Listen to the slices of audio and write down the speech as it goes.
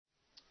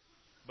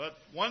But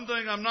one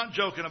thing I'm not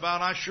joking about,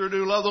 I sure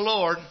do love the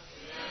Lord.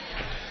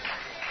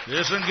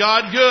 Isn't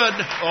God good?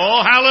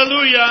 Oh,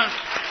 hallelujah.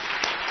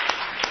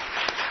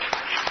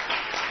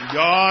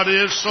 God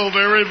is so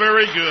very,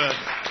 very good.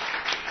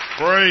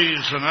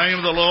 Praise the name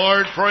of the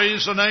Lord.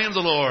 Praise the name of the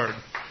Lord.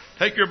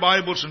 Take your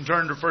Bibles and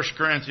turn to 1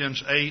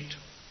 Corinthians 8.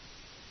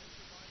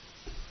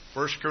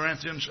 1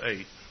 Corinthians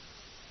 8.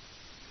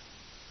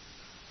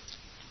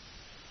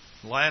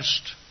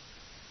 Last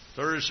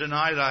Thursday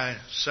night I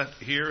sat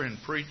here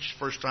and preached,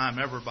 first time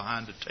ever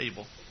behind a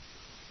table.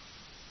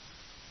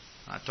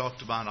 I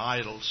talked about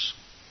idols.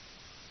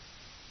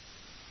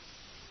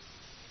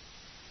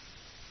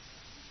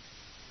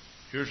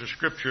 Here's a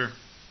scripture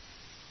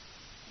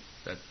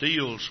that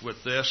deals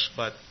with this,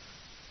 but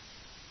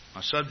my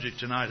subject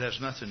tonight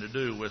has nothing to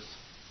do with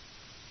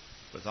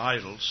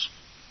idols.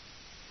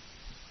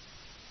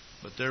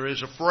 But there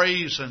is a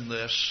phrase in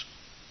this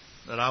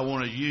that I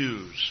want to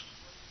use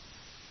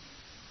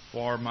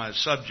for my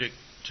subject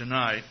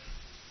tonight.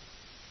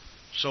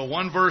 So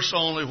one verse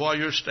only while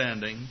you're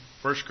standing.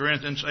 1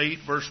 Corinthians 8,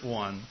 verse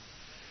 1.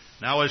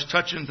 Now as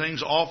touching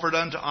things offered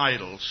unto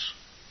idols,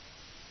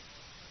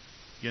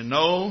 you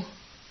know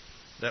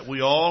that we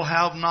all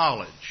have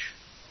knowledge.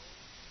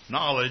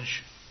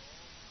 Knowledge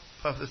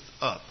puffeth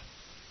up,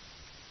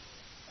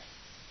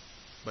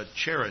 but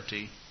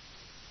charity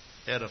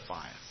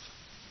edifieth.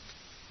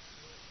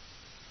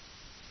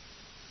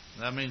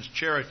 That means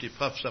charity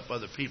puffs up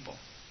other people.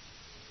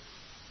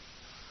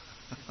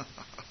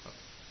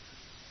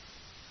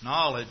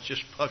 Knowledge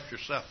just puffs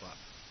yourself up.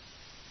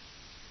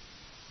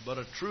 But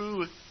a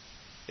true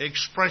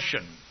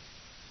expression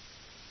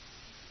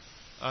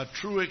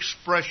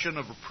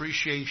of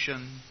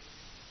appreciation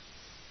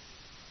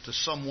to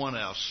someone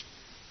else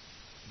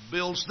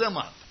builds them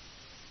up.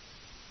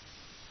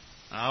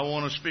 I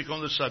want to speak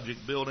on the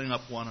subject, building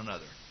up one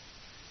another.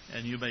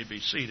 And you may be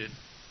seated.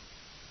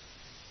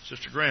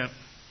 Sister Grant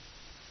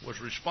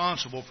was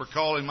responsible for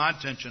calling my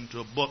attention to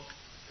a book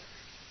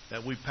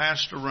that we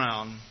passed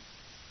around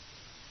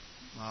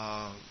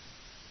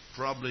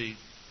probably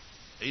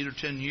 8 or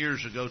 10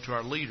 years ago to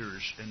our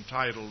leaders,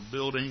 entitled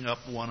Building Up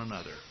One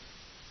Another.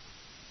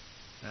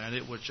 And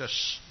it was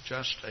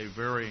just a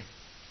very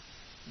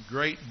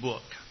great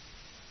book.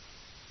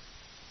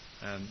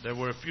 And there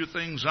were a few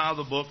things out of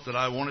the book that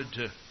I wanted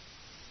to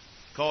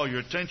call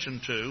your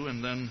attention to,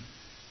 and then,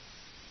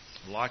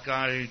 like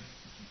I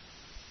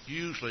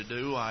usually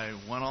do, I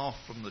went off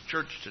from the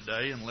church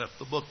today and left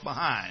the book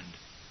behind.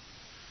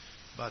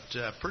 But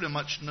pretty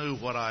much knew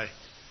what I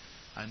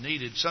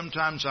needed.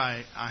 Sometimes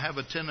I have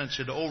a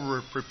tendency to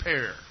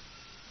over-prepare.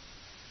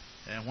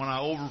 And when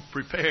I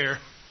over-prepare,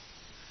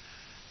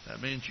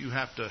 that means you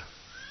have to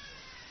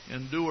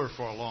endure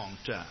for a long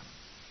time.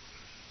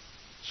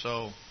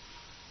 So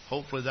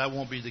hopefully that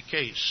won't be the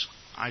case.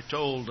 I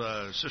told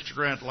Sister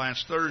Grant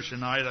last Thursday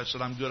night, I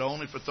said, I'm good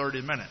only for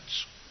 30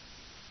 minutes.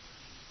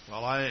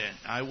 Well,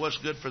 I was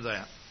good for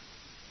that.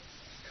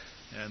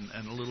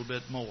 And a little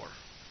bit more.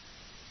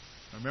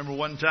 I remember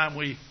one time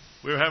we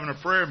were having a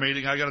prayer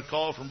meeting. I got a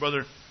call from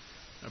Brother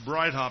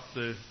Breithaupt,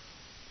 the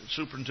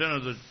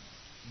superintendent of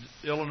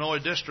the Illinois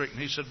district,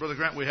 and he said, Brother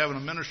Grant, we're having a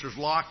minister's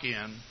lock-in.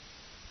 And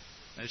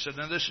he said,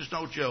 now this is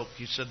no joke.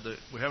 He said that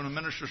we're having a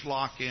minister's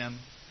lock-in,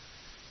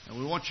 and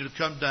we want you to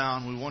come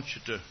down. We want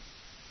you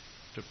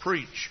to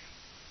preach.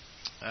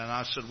 And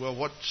I said, well,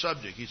 what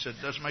subject? He said,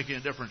 it doesn't make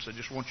any difference. I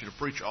just want you to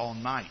preach all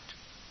night.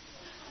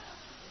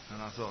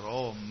 And I thought,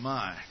 oh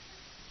my.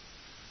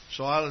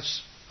 So I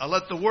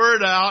let the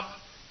word out,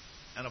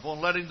 and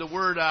upon letting the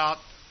word out,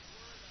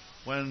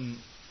 when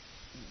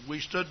we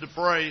stood to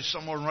pray,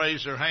 someone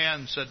raised their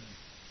hand and said,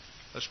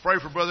 let's pray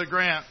for Brother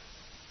Grant.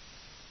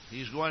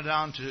 He's going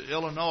down to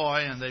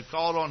Illinois, and they've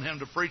called on him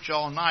to preach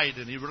all night,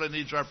 and he really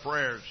needs our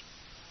prayers.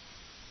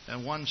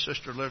 And one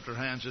sister lifted her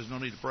hand and says, no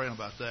need to pray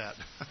about that.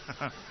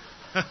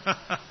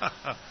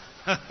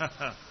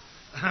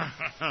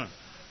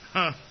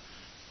 Kind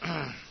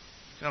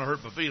of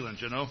hurt my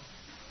feelings, you know.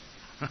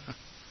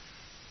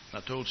 I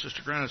told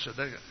Sister Grant, I said,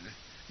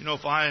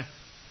 if I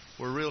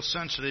were real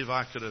sensitive,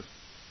 I could have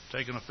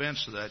taken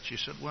offense to that. She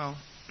said, well,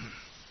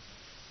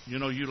 you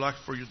like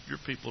for your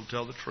people to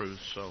tell the truth,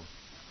 so.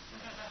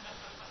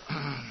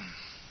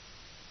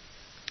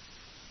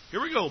 Here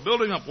we go,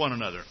 building up one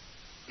another.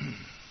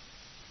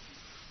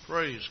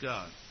 Praise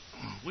God.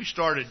 We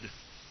started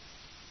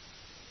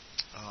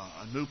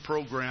a new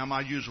program.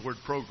 I use the word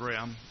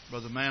program.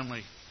 Brother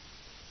Manley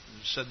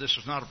said this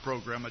is not a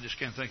program. I just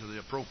can't think of the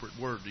appropriate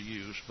word to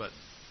use, but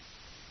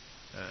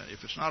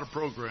if it's not a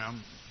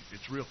program,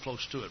 it's real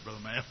close to it, Brother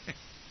Manley.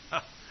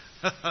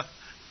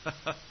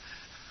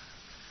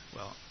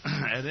 Well,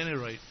 at any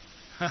rate,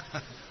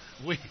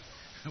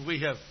 we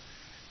have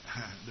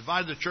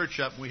divided the church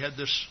up. We had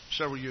this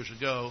several years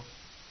ago.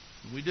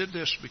 We did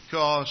this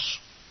because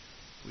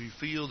we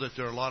feel that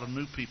there are a lot of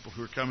new people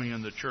who are coming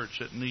in the church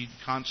that need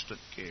constant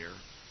care.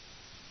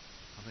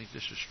 I think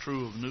this is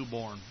true of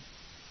newborn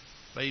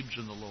babes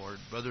in the Lord.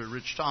 Brother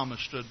Rich Thomas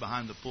stood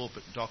behind the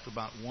pulpit and talked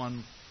about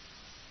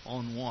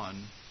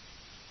one-on-one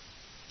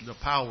The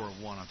Power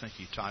of One, I think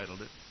he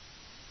titled it.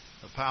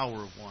 The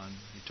Power of One.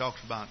 He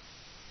talks about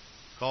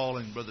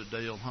calling Brother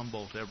Dale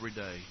Humboldt every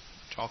day,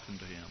 talking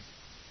to him.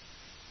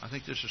 I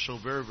think this is so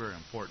very, very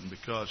important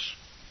because,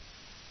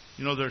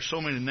 there's so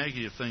many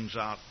negative things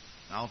out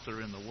there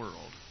in the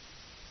world.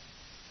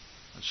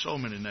 There's so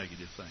many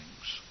negative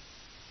things.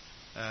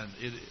 And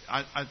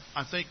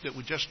I think that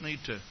we just need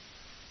to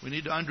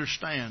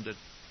understand that,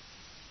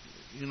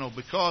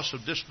 because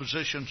of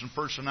dispositions and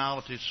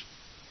personalities,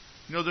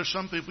 there's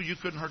some people you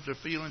couldn't hurt their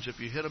feelings if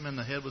you hit them in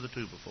the head with a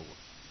 2x4.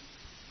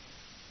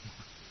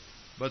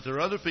 But there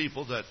are other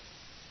people that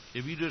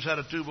if you just had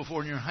a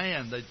 2x4 in your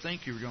hand, they'd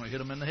think you were going to hit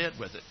them in the head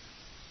with it.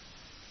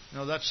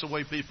 That's the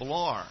way people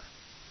are.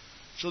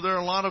 So there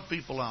are a lot of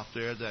people out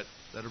there that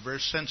are very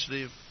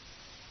sensitive,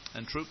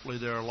 and truthfully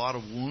there are a lot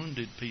of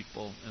wounded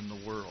people in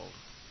the world.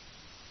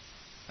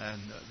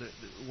 And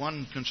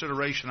one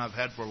consideration I've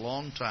had for a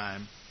long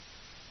time,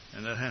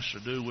 and that has to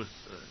do with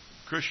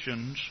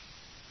Christians,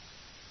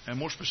 and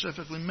more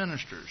specifically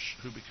ministers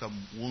who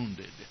become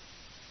wounded.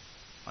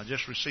 I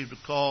just received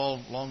a call,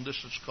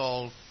 long-distance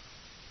call,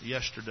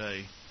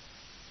 yesterday,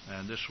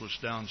 and this was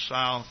down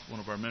south. One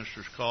of our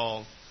ministers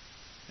called,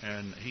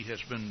 and he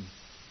has been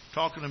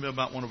talking to me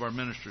about one of our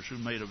ministers who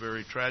made a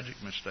very tragic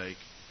mistake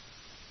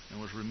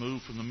and was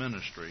removed from the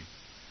ministry.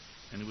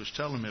 And he was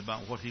telling me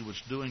about what he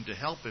was doing to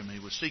help him. He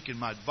was seeking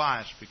my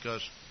advice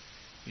because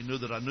he knew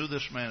that I knew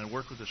this man and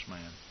worked with this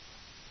man.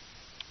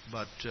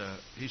 But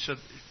he said,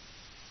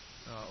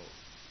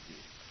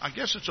 I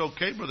guess it's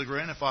okay, Brother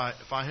Grant, if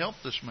I help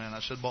this man.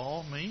 I said, by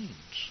all means.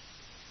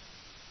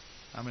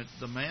 I mean,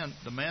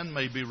 the man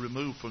may be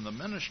removed from the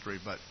ministry,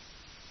 but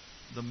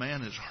the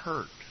man is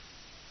hurt.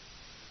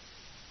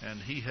 And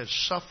he has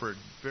suffered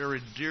very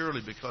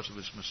dearly because of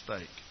his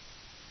mistake.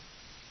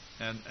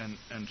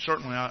 And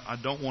certainly I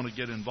don't want to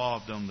get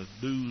involved on the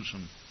do's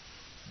and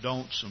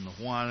don'ts and the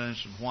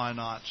whys and why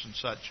nots and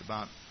such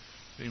about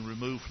being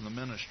removed from the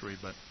ministry.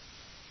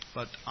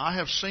 But I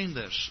have seen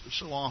this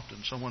so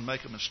often. Someone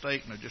make a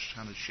mistake and they're just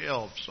kind of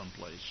shelved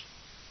someplace.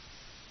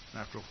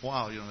 And after a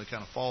while, they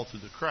kind of fall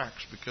through the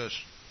cracks because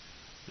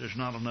there's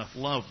not enough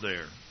love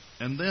there.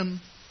 And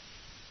then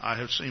I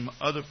have seen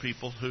other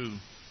people who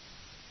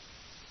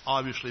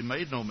obviously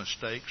made no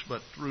mistakes,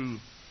 but through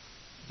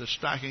the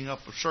stacking up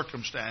of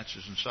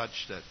circumstances and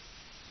such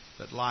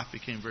that life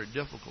became very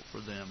difficult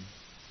for them.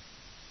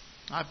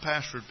 I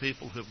pastored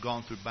people who have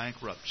gone through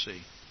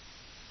bankruptcy.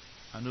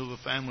 I knew of a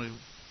family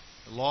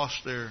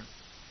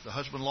the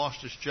husband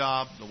lost his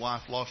job, the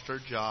wife lost her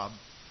job,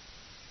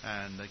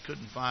 and they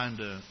couldn't find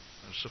a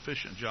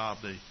sufficient job.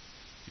 They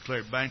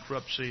declared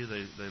bankruptcy.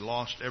 They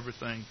lost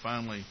everything.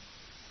 Finally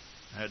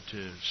had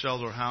to sell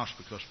their house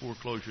because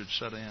foreclosure had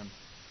set in,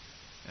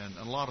 and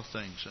a lot of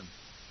things. And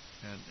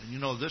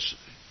this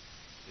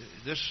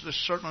is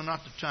certainly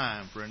not the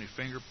time for any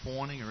finger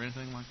pointing or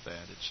anything like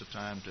that. It's the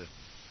time to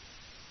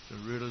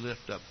really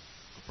lift up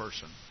a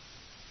person.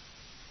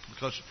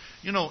 Because,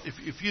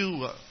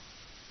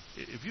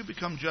 if you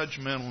become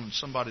judgmental and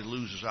somebody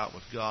loses out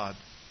with God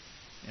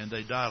and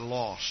they die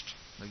lost,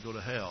 they go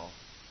to hell,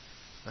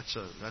 that's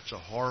a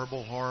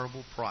horrible,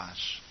 horrible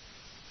price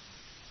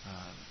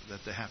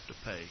that they have to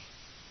pay.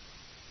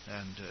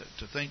 And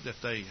to think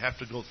that they have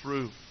to go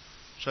through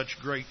such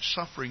great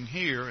suffering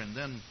here and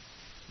then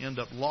end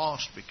up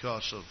lost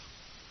because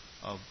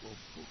of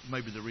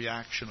maybe the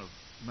reaction of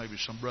maybe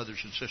some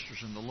brothers and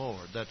sisters in the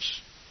Lord.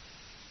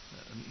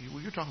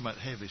 You're talking about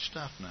heavy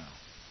stuff now.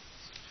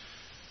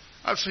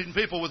 I've seen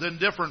people with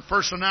different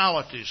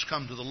personalities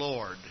come to the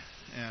Lord,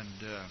 and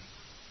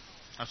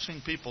I've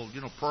seen people,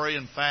 pray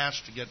and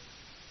fast to get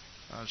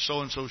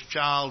so-and-so's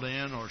child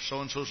in, or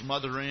so-and-so's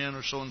mother in,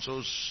 or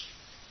so-and-so's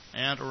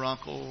aunt or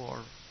uncle,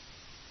 or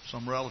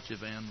some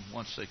relative in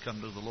once they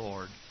come to the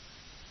Lord,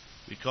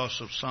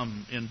 because of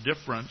some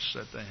indifference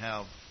that they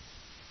have,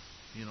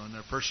 in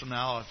their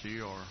personality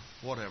or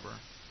whatever.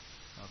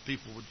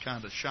 People would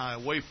kind of shy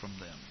away from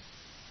them,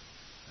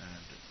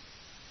 and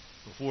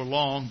before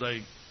long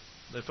they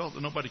felt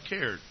that nobody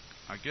cared.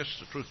 I guess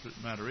the truth of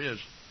the matter is,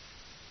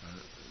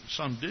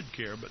 some did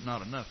care, but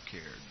not enough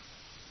cared.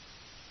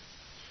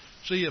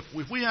 See,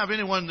 if we have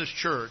anyone in this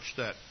church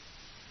that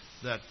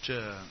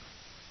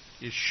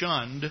is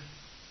shunned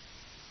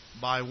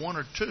by one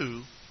or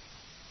two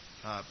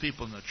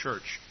people in the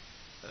church,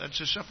 that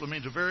just simply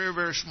means a very,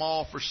 very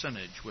small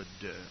percentage would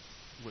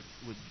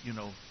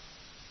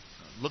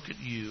look at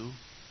you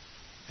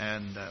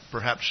and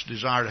perhaps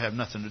desire to have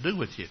nothing to do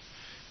with you.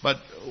 But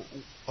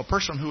a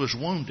person who is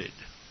wounded,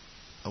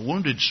 a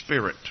wounded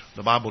spirit,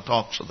 the Bible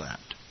talks of that.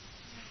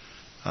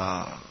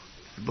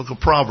 The book of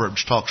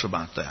Proverbs talks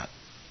about that.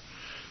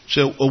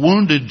 So a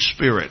wounded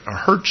spirit, a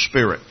hurt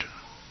spirit,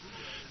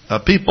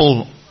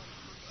 people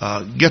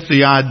get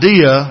the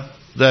idea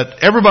that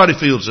everybody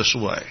feels this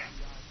way.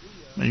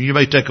 And you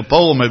may take a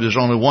poll, maybe there's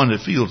only one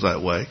that feels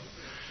that way.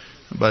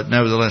 But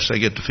nevertheless, they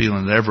get the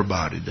feeling that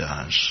everybody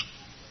does.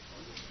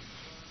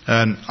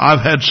 And I've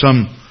had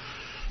some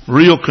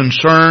real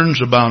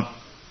concerns about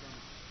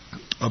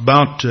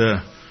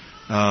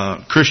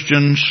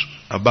Christians,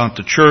 about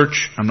the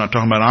church. I'm not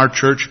talking about our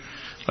church.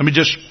 Let me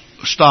just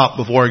stop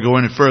before I go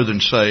any further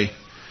and say,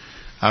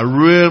 I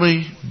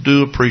really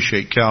do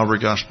appreciate Calvary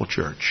Gospel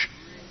Church.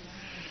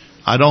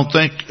 I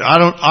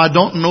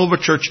don't know of a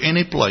church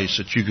any place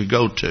that you could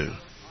go to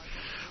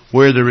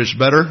where there is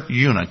better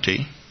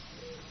unity,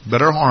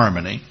 better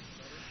harmony,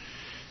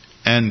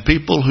 and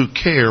people who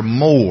care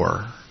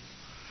more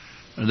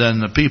than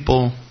the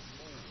people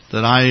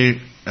that I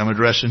am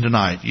addressing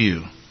tonight,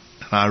 you.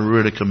 And I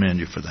really commend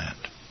you for that.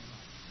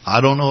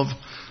 I don't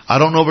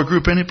know of a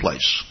group any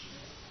place.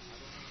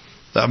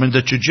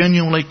 That you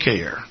genuinely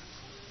care.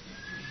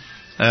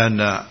 And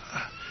there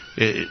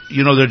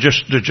are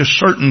just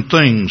certain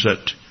things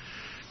that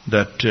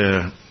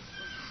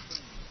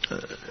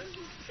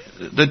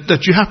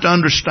you have to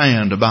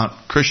understand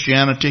about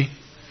Christianity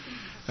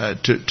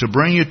to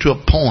bring you to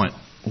a point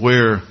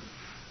where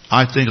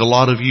I think a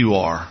lot of you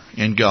are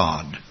in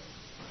God.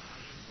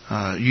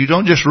 You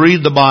don't just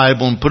read the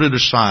Bible and put it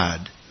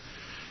aside.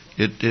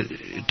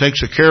 It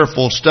takes a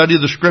careful study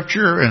of the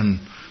Scripture and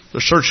the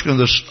searching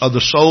of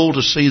the soul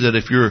to see that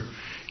if you're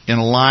in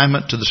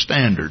alignment to the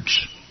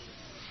standards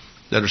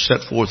that are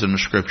set forth in the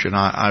Scripture. And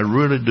I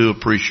really do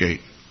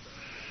appreciate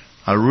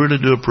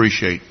the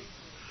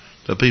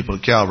people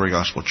at Calvary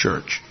Gospel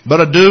Church.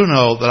 But I do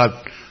know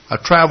that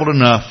I've traveled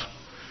enough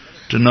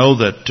to know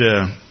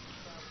that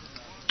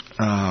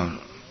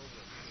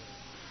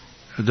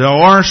there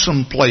are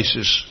some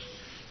places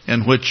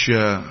in which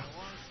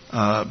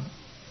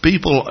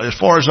people, as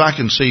far as I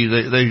can see,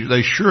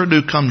 they sure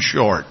do come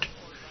short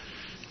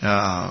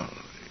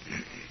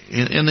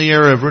in the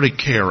area of really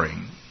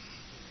caring,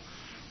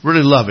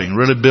 really loving,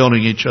 really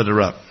building each other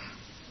up.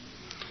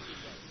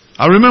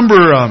 I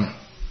remember a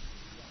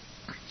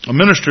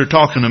minister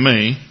talking to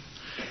me.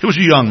 He was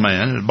a young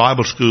man, a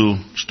Bible school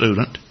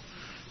student,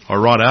 or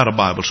right out of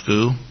Bible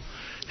school.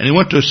 And he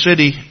went to a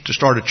city to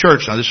start a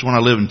church. Now, this is when I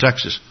live in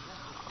Texas.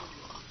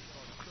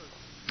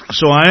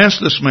 So I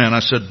asked this man, I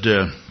said,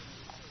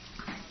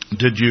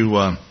 did you,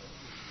 how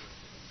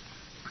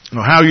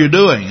are you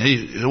doing?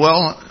 He'd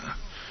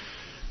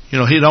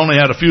only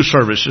had a few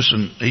services,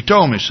 and he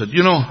told me, he said,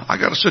 I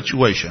got a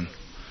situation,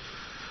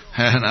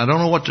 and I don't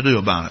know what to do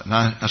about it. And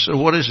I said,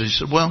 what is it? He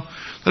said, well,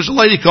 there's a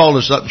lady called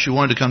us up, and she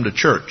wanted to come to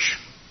church.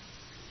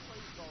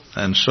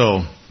 And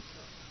so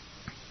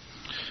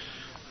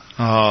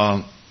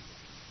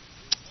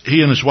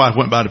he and his wife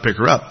went by to pick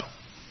her up.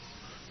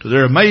 To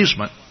their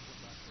amazement,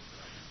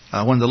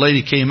 when the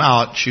lady came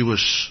out, she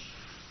was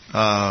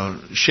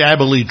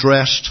shabbily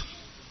dressed.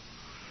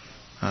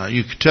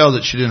 You could tell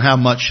that she didn't have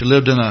much. She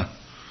lived in a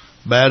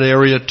bad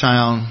area of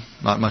town,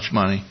 not much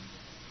money.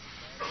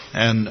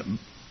 And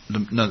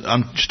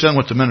I'm just telling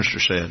what the minister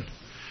said.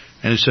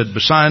 And he said,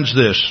 besides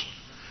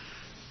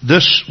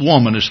this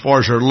woman, as far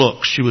as her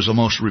looks, she was the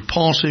most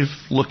repulsive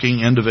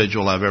looking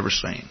individual I've ever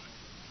seen.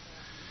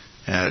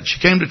 She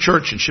came to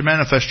church and she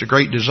manifested a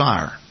great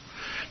desire.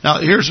 Now,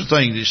 here's the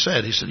thing he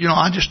said. He said,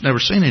 I just never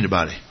seen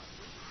anybody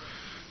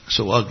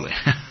so ugly.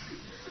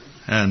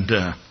 And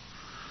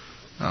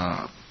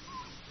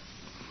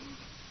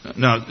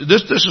now,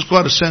 this is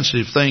quite a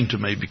sensitive thing to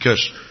me,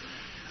 because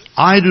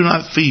I do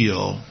not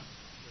feel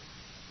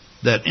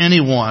that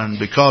anyone,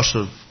 because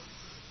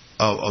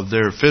of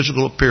their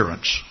physical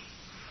appearance,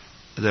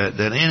 that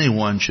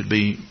anyone should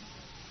be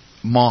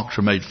mocked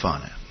or made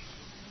fun of.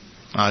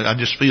 I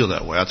just feel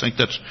that way. I think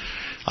it's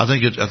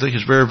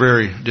very,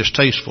 very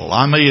distasteful.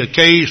 I may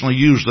occasionally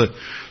use the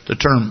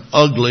term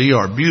ugly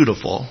or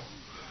beautiful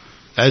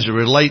as it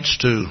relates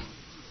to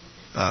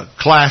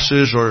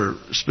classes or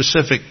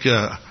specific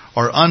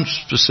or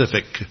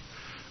unspecific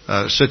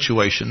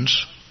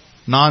situations,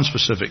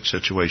 non-specific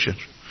situations.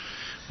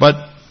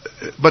 But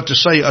to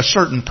say a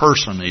certain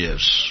person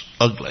is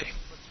ugly,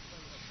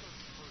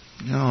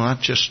 I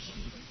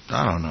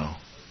don't know.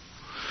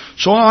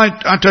 So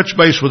I touched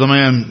base with a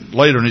man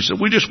later, and he said,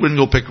 we just wouldn't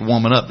go pick a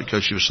woman up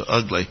because she was so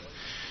ugly.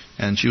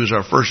 And she was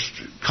our first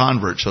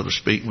convert, so to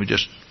speak.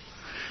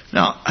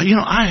 Now,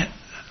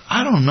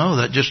 I don't know,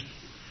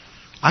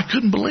 I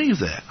couldn't believe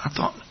that. I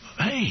thought,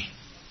 hey.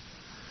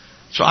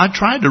 So I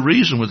tried to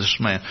reason with this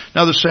man.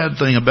 Now, the sad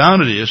thing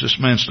about it is this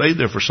man stayed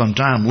there for some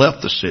time,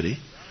 left the city,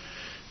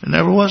 and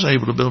never was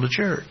able to build a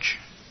church.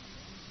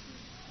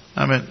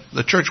 I mean,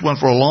 the church went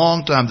for a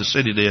long time, the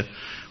city did,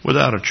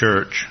 without a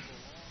church.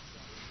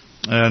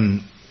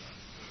 And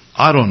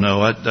I don't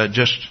know, that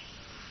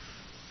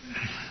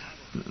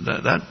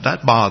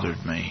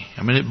bothered me.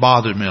 I mean, it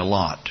bothered me a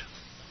lot.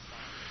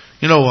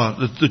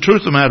 The truth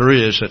of the matter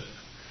is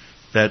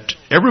that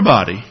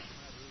everybody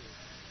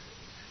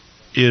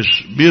is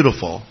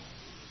beautiful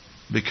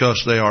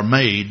because they are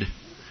made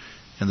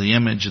in the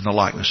image and the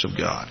likeness of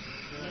God.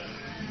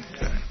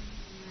 Okay.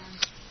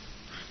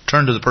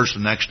 Turn to the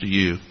person next to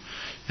you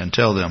and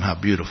tell them how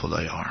beautiful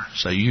they are.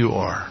 Say, you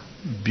are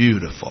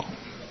beautiful.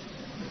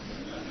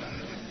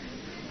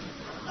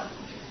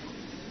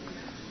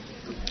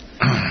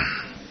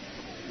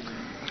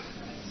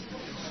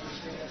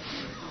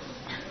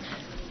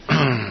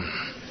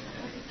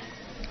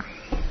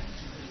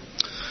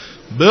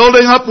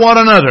 Building up one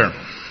another.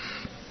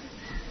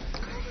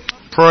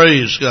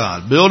 Praise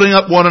God. Building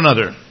up one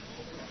another.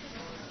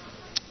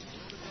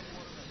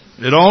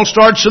 It all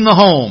starts in the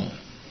home.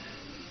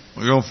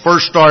 We're going to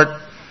first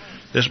start.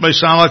 This may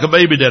sound like a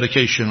baby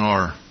dedication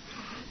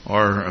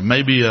or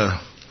maybe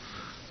a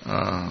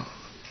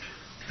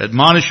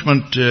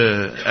admonishment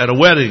at a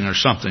wedding or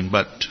something,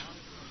 but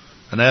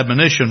an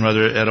admonition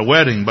rather at a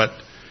wedding. But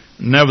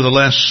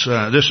nevertheless,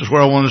 this is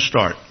where I want to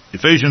start.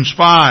 Ephesians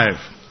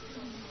 5.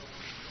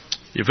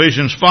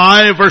 Ephesians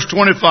 5 verse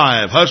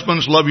 25.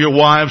 Husbands, love your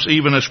wives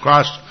even as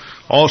Christ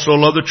also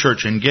loved the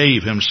church and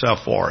gave himself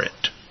for it,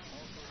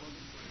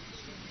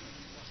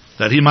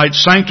 that he might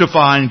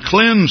sanctify and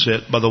cleanse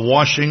it by the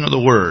washing of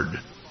the word,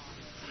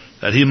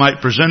 that he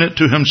might present it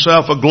to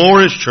himself a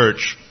glorious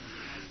church,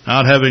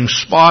 not having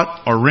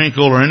spot or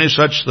wrinkle or any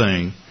such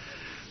thing,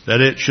 that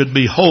it should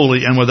be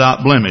holy and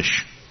without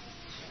blemish.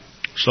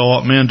 So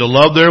ought men to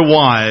love their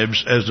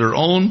wives as their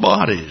own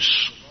bodies.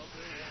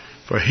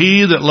 For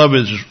he that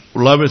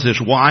loveth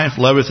his wife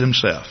loveth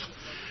himself.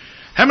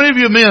 How many of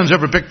you men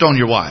ever picked on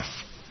your wife?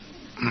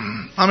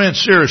 I mean,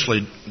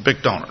 seriously,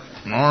 picked on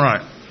her. All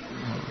right.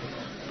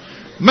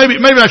 Maybe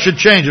I should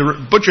change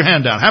it. Put your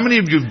hand down. How many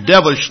of you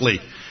devilishly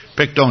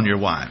picked on your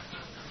wife?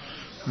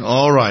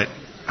 All right.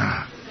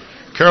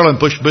 Carolyn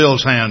pushed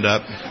Bill's hand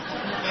up.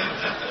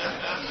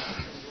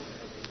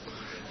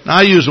 Now,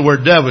 I use the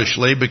word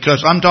devilishly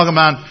because I'm talking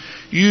about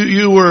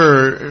you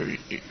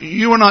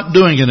were not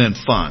doing it in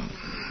fun.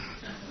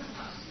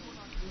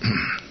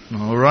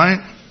 All right.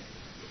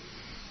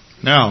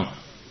 Now,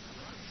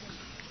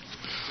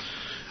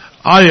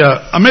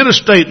 I made a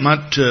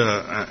statement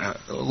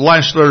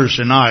last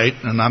Thursday night,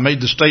 and I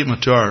made the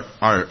statement to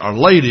our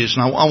ladies,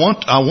 and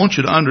I want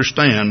you to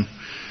understand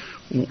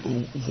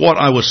what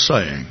I was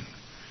saying,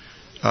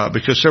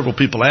 because several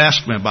people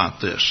asked me about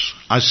this.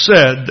 I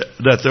said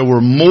that there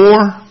were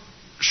more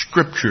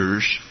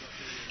scriptures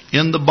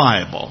in the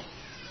Bible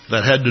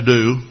that had to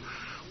do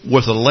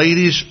with a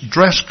lady's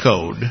dress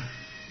code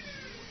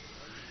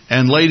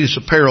and ladies'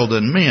 apparel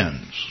than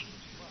men's,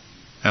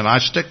 and I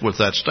stick with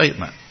that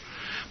statement.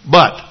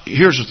 But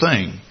here's the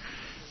thing.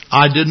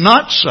 I did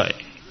not say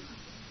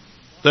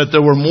that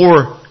there were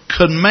more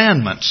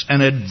commandments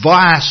and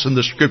advice in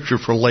the Scripture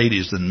for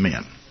ladies than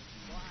men.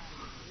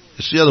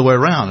 It's the other way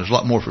around. There's a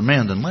lot more for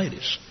men than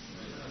ladies.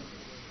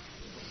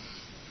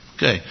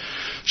 Okay.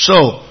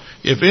 So,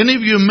 if any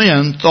of you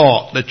men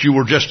thought that you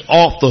were just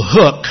off the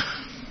hook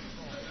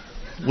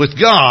with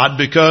God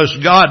because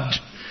God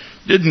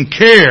didn't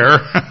care,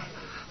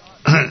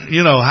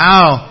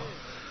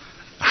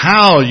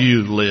 how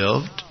you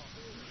lived,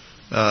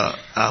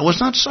 I was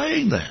not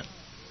saying that.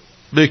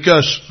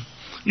 Because,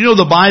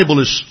 the Bible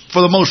is,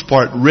 for the most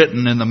part,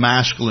 written in the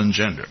masculine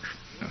gender.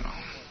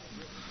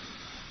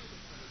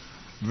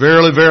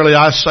 Verily, verily,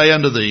 I say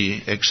unto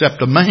thee,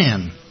 except a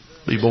man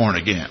be born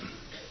again.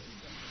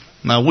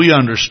 Now, we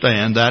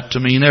understand that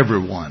to mean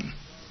everyone.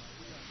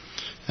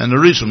 And the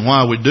reason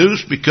why we do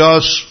is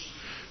because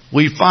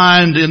we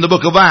find in the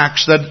book of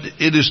Acts that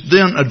it is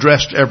then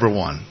addressed to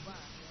everyone.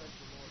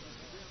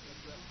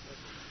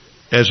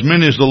 As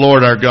many as the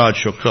Lord our God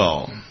shall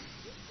call.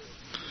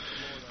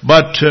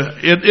 But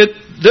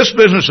this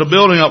business of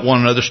building up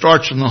one another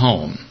starts in the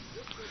home.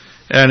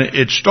 And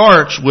it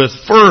starts with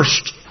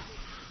first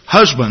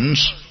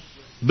husbands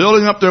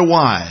building up their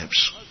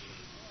wives,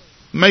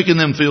 making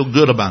them feel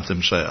good about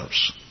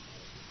themselves.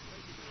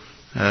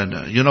 And,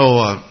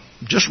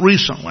 just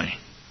recently,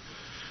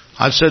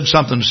 I said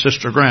something to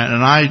Sister Grant,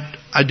 and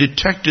I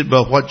detected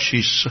by what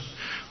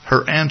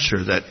her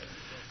answer that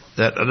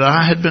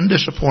I had been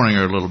disappointing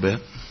her a little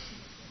bit.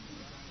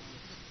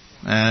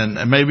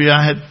 And maybe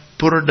I had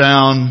put her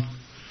down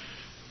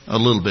a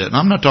little bit. And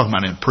I'm not talking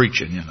about in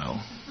preaching,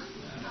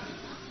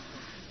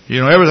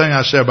 everything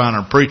I say about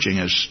her preaching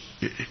is,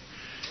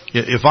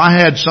 if I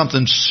had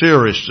something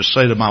serious to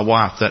say to my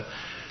wife that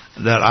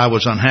I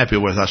was unhappy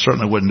with, I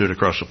certainly wouldn't do it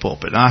across the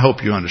pulpit. And I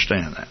hope you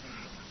understand that.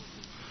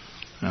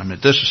 I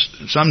mean,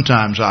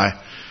 sometimes I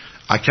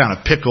kind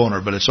of pick on her,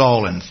 but it's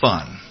all in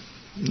fun.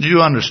 You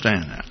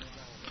understand that.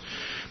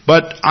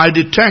 But I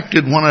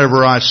detected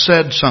whenever I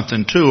said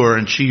something to her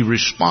and she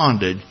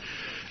responded,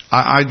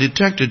 I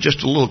detected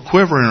just a little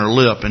quiver in her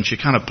lip, and she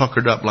kind of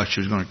puckered up like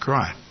she was going to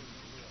cry.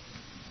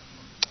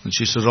 And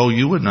she said, "Oh,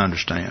 you wouldn't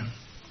understand."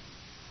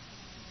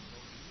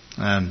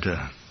 And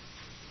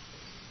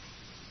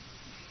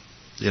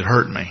it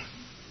hurt me.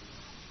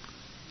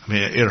 I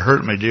mean, it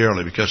hurt me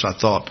dearly, because I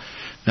thought,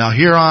 now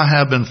here I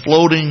have been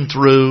floating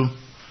through,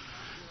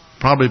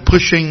 probably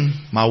pushing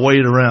my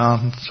weight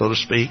around, so to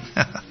speak.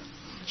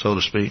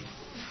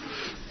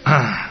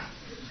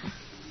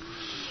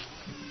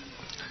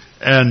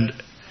 And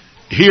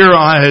here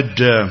I had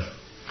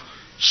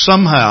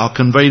somehow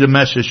conveyed a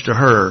message to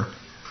her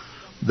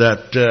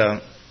that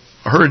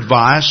her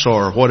advice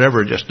or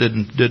whatever just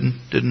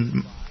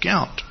didn't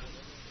count.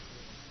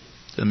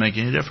 Didn't make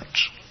any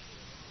difference.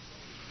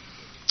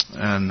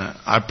 And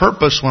I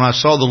purposed, when I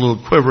saw the little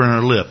quiver in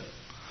her lip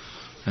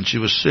and she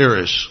was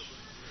serious,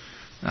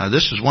 now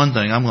this is one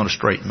thing I'm going to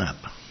straighten up.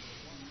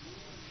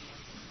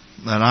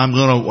 And I'm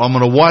going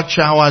to watch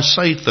how I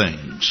say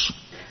things.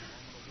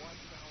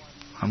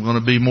 I'm going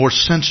to be more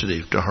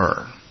sensitive to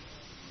her.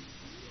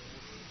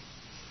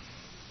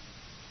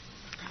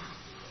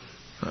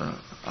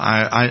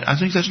 I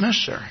think that's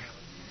necessary.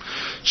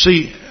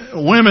 See,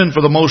 women,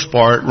 for the most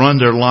part, run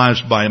their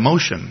lives by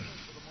emotion,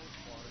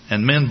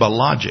 and men by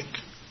logic.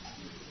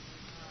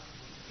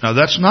 Now,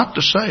 that's not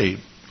to say,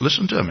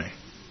 listen to me,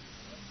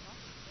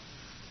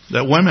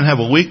 that women have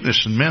a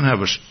weakness and men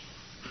have a...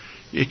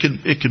 It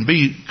can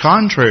be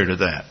contrary to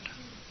that.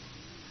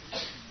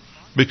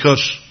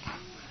 Because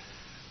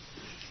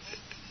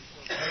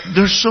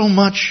there's so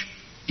much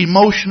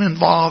emotion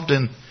involved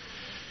in,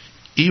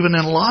 even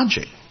in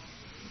logic.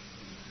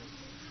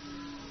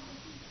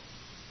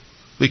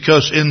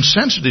 Because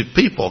insensitive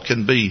people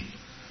can be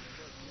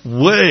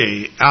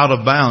way out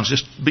of bounds,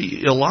 just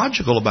be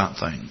illogical about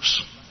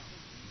things.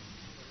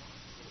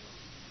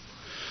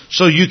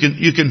 So you can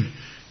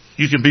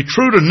be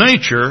true to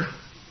nature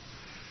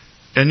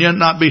and yet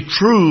not be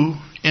true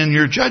in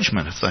your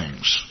judgment of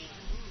things.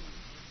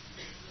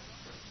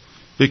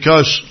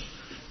 Because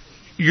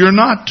you're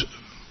not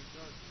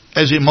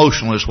as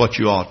emotional as what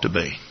you ought to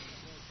be.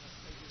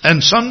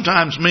 And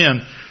sometimes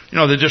men,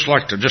 they just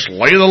like to just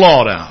lay the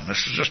law down. This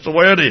is just the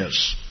way it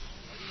is.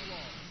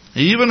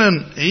 Even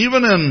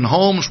in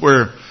homes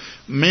where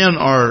men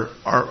are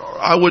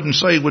I wouldn't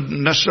say would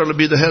necessarily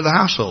be the head of the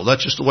household.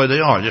 That's just the way they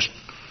are.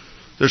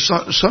 There's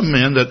some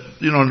men that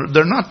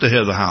they're not the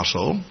head of the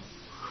household,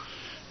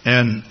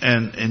 and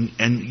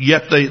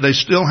yet they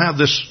still have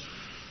this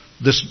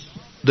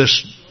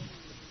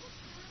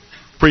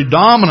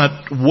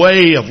predominant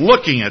way of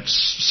looking at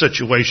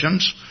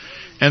situations,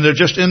 and they're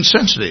just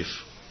insensitive.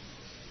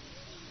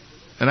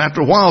 And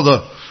after a while,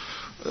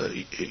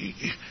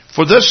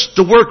 for this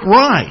to work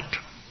right,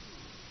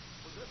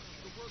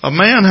 a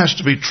man has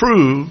to be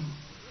true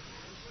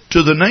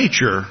to the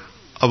nature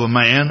of a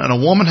man, and a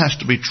woman has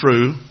to be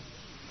true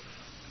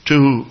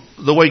to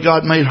the way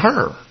God made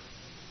her.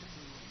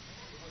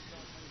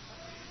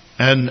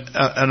 And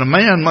a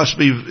man must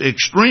be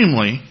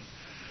extremely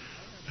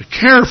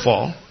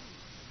careful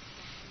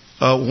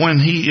when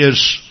he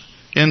is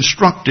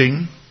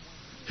instructing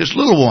his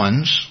little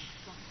ones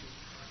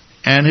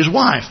and his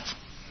wife.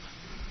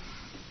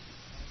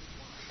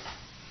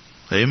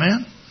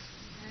 Amen?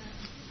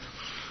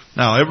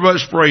 Now,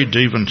 everybody's afraid to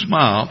even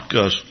smile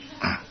because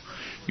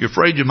you're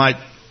afraid you might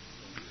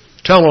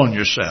tell on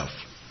yourself.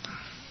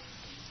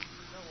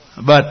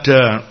 But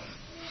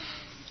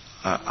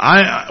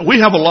we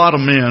have a lot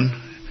of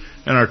men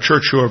in our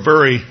church who are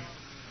very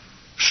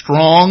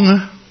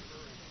strong,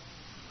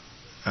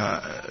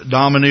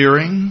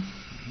 domineering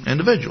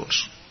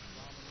individuals.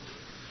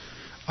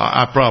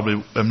 I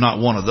probably am not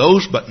one of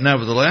those, but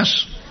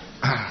nevertheless,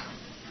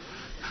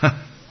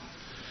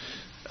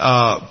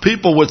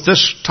 people with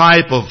this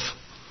type of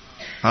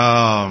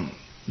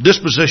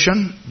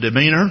disposition,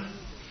 demeanor,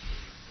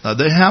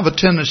 they have a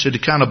tendency to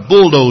kind of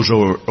bulldoze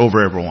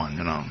over everyone,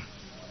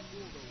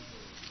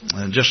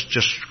 and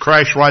just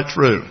crash right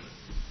through.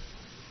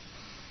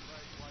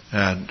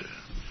 And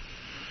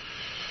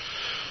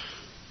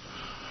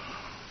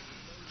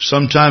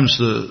sometimes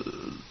the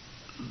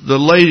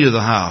lady of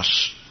the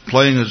house,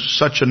 playing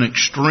such an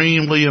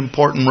extremely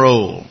important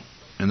role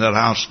in that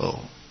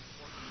household,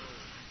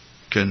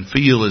 can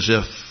feel as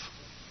if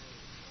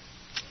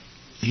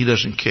he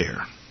doesn't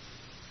care.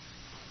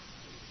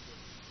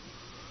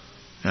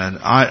 And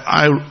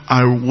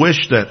I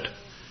wish that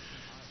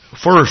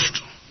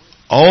first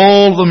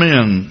all the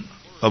men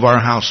of our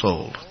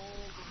households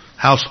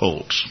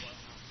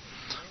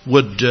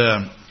would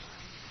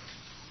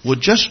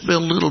just be a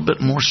little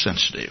bit more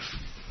sensitive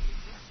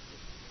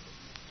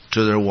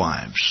to their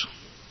wives.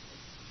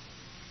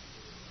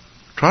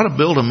 Try to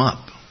build them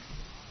up.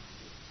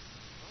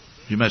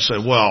 You may say,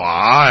 well,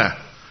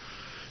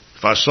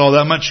 if I saw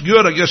that much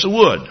good, I guess I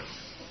would.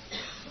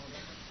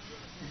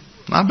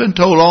 I've been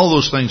told all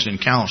those things in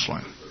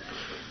counseling.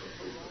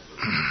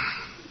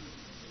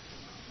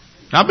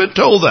 I've been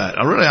told that.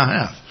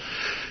 I have.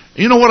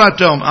 You know what I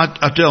tell them?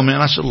 I tell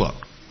men, I said, look,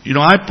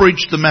 I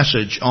preached the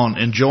message on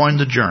enjoying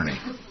the journey.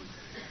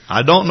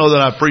 I don't know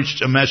that I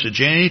preached a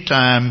message any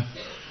time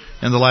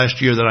in the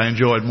last year that I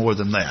enjoyed more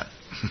than that.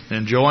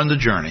 Enjoying the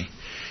journey.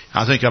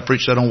 I think I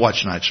preached that on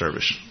Watch Night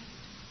service.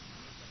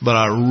 But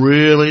I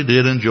really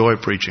did enjoy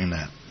preaching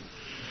that.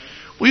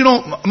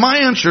 Well, my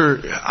answer,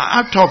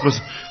 I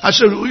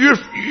said, well,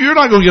 you're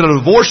not going to get a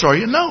divorce, are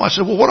you? No. I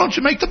said, well, why don't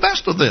you make the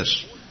best of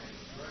this?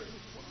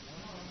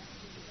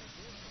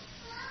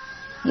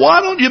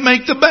 Why don't you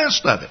make the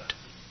best of it?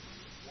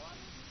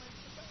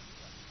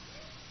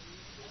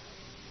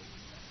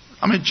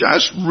 I mean,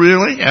 just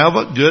really have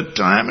a good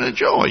time and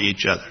enjoy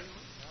each other.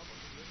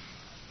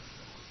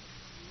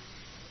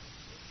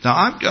 Now,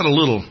 I've got a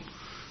little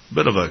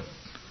bit of a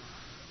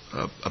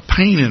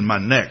pain in my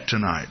neck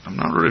tonight. I'm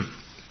not really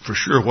for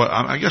sure what.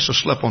 I guess I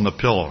slept on the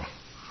pillow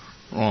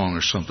wrong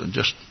or something.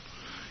 Just,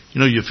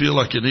 you feel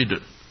like you need to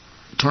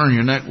turn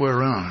your neck way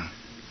around.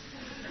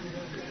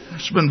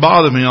 It's been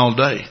bothering me all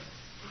day.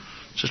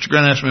 Sister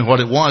Grant asked me what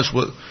it was.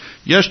 Well,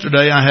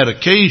 yesterday I had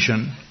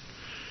occasion.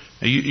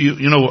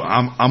 You know,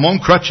 I'm on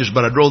crutches,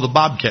 but I drove the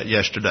Bobcat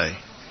yesterday.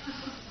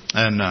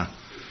 And, of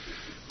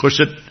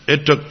course,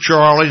 it took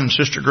Charlie and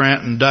Sister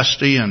Grant and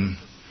Dusty and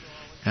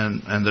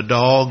the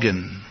dog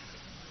and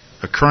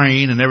a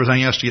crane and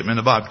everything else to get me in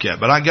the Bobcat.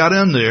 But I got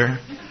in there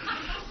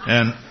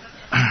and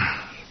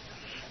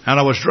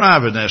I was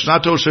driving this. And I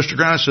told Sister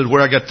Grant, I said,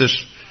 where I got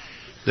this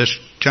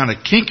kind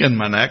of kink in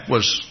my neck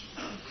was,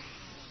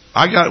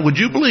 would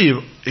you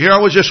believe, here I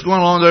was just going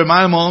along there,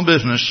 minding my own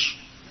business,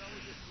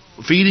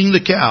 feeding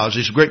the cows,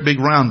 these great big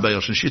round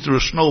bales, and she threw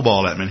a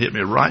snowball at me and hit me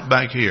right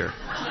back here.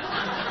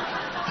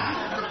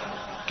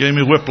 Gave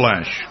me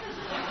whiplash.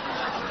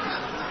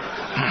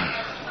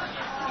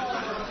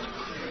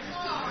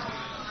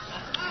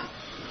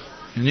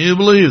 Can you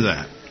believe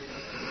that?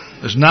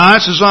 As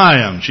nice as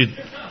I am,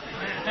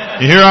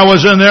 here I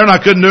was in there and I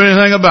couldn't do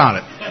anything about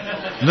it.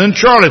 And then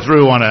Charlie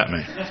threw one at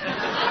me.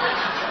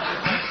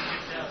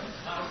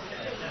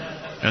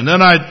 And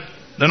then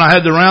I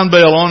had the round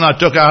bale on, and I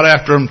took out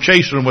after him,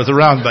 chasing him with the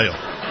round bale.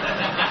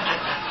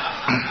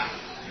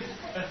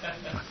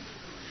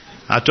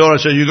 I told her, I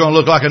said, you're going to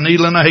look like a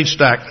needle in a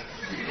haystack.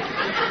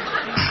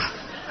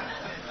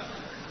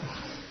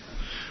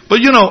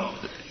 But you know,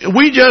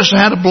 we just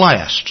had a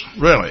blast,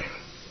 really.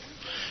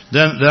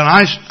 Then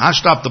I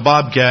stopped the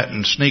Bobcat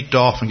and sneaked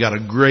off and got a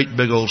great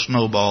big old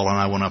snowball, and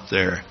I went up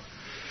there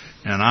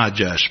and I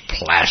just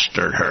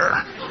plastered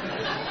her.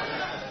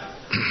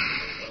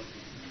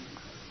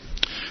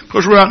 Of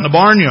course, we're out in the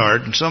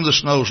barnyard, and some of the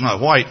snow's not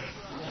white.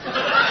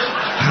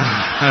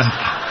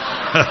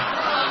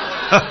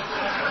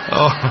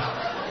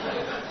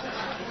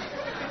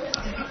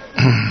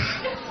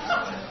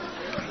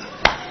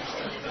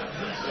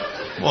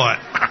 What?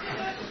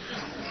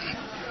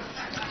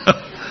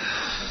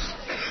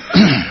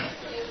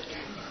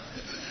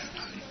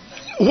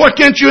 Why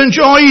can't you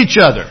enjoy each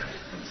other?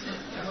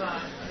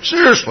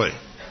 Seriously.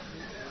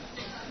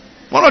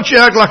 Why don't you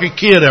act like a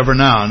kid every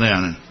now and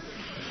then?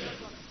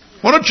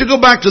 Why don't you go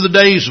back to the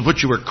days of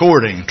which you were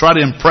courting and try to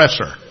impress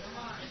her?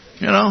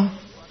 You know?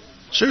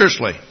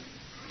 Seriously.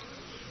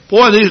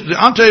 Boy,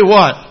 I'll tell you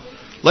what,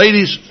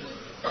 ladies,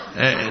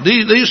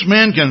 these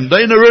men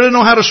they really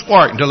know how to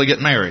spark until they get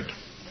married.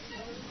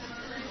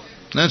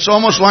 And it's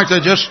almost like they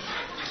just...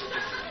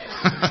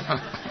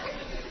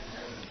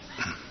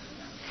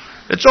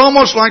 It's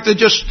almost like they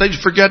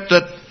forget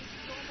that...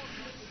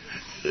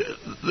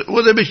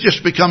 Well, they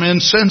just become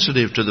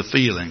insensitive to the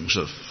feelings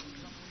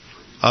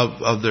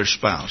of their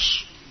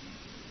spouse.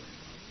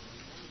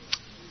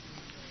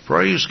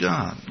 Praise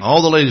God.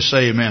 All the ladies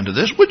say amen to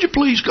this. Would you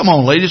please, come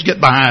on ladies, get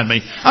behind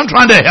me. I'm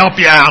trying to help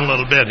you out a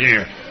little bit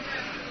here.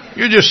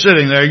 You're just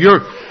sitting there.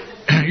 You're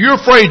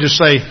afraid to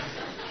say,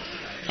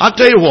 I'll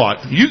tell you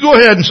what, you go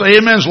ahead and say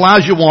amen as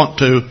loud as you want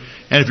to,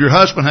 and if your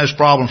husband has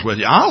problems with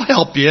you, I'll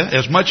help you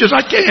as much as I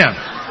can.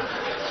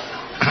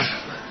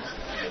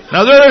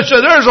 Now there's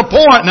a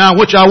point now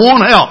which I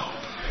won't help.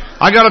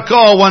 I got a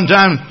call one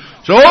time.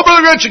 So,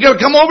 Brother Grant, you got to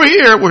come over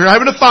here. We're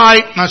having a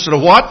fight. And I said, a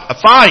what? A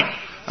fight.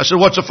 I said,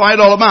 what's a fight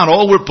all about?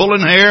 Oh, we're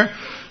pulling hair,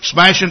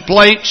 smashing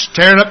plates,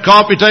 tearing up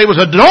coffee tables.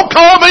 I said, don't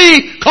call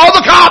me. Call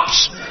the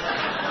cops.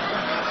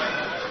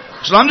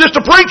 I said, I'm just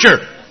a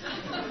preacher.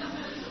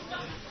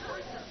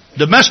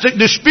 Domestic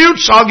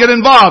disputes, I'll get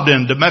involved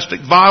in.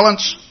 Domestic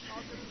violence,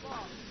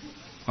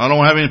 I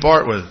don't have any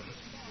part with it.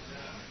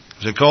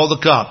 I said, call the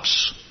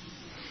cops.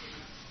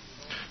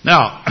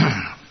 Now,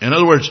 in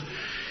other words,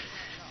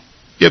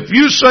 if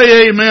you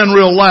say amen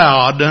real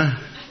loud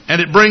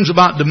and it brings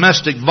about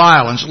domestic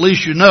violence, at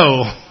least you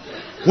know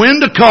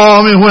when to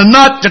call me, when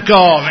not to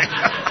call me.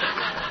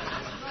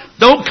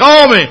 Don't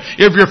call me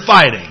if you're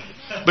fighting.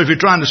 But if you're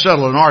trying to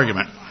settle an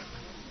argument,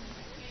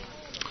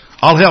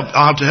 I'll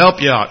have to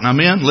help you out. Now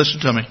men, listen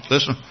to me.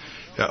 Listen.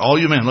 All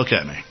you men, look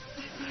at me.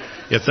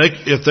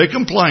 If they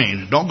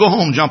complain, don't go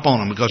home and jump on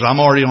them because I'm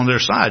already on their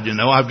side. You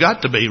know, I've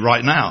got to be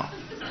right now.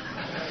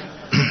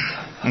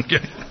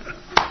 Okay.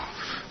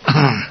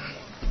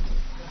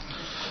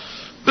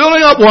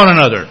 Building up one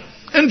another.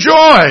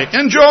 Enjoy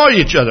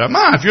each other.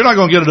 If you're not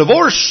going to get a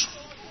divorce,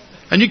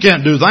 and you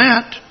can't do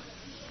that,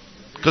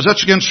 because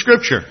that's against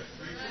Scripture.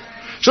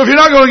 So if you're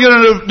not going to get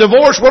a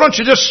divorce, why don't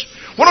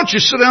you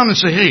sit down and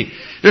say, hey,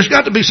 there's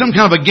got to be some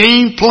kind of a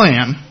game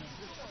plan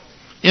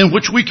in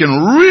which we can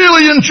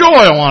really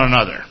enjoy one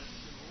another.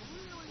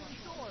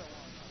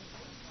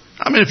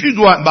 I mean, if you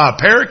go out and buy a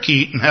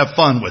parakeet and have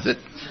fun with it,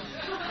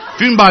 if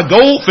you can buy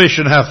goldfish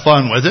and have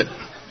fun with it,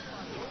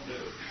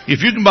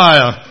 if you can buy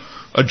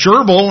a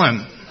gerbil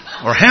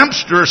or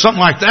hamster or something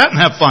like that and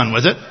have fun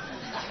with it,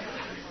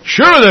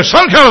 surely there's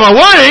some kind of a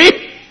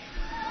way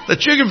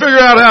that you can figure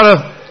out how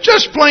to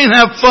just plain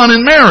have fun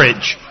in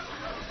marriage.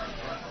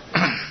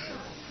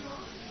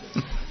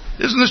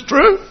 Isn't this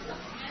true?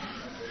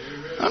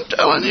 I'm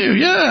telling you,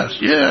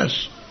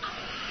 yes.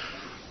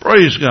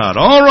 Praise God.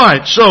 All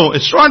right, so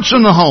it starts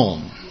in the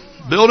home,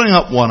 building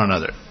up one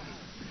another.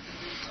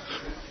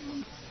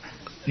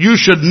 You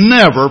should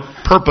never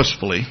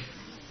purposefully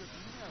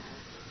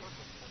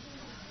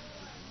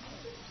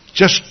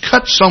just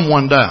cut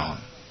someone down.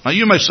 Now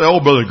you may say, "Oh,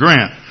 Brother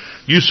Grant,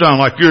 you sound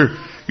like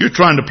you're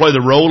trying to play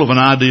the role of an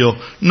ideal."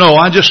 No,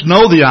 I just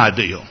know the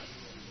ideal.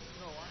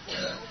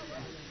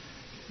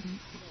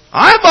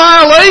 I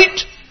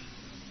violate.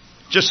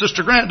 Just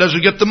Sister Grant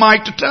doesn't get the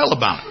mic to tell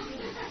about it.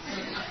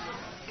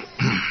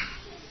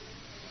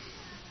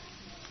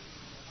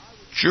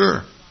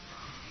 Sure.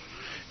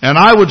 And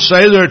I would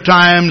say there are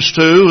times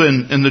too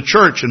in the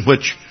church in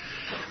which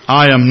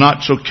I am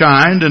not so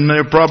kind, and there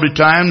are probably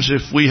times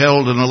if we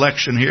held an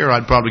election here,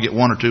 I'd probably get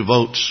 1 or 2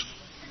 votes.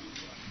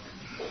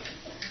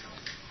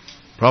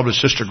 Probably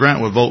Sister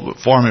Grant would vote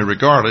for me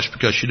regardless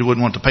because she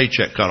wouldn't want the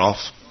paycheck cut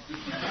off.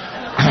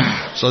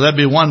 So that'd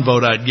be 1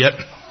 vote I'd get.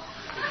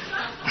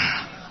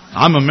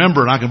 I'm a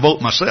member and I can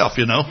vote myself,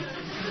 you know.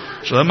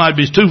 So that might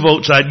be 2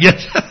 votes I'd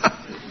get.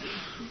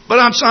 But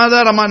outside of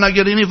that, I might not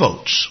get any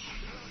votes.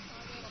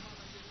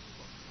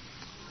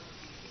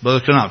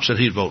 Brother Knopp said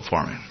he'd vote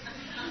for me.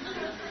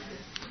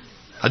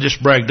 I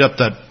just bragged up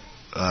that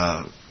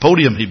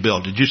podium he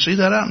built. Did you see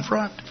that out in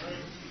front?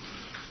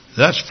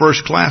 That's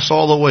first class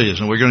all the ways,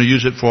 and we're going to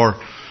use it for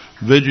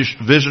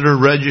visitor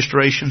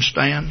registration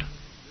stand.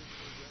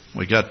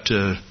 We got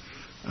a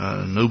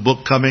new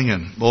book coming,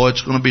 and boy,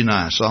 it's going to be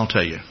nice, I'll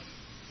tell you.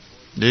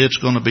 It's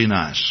going to be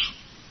nice.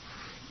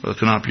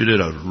 Brother Knopp, you did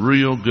a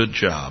real good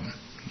job.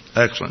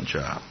 Excellent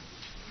job.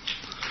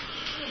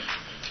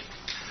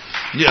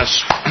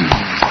 Yes.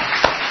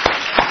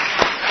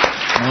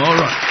 All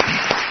right.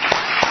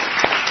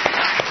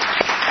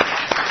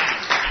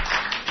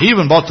 He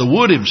even bought the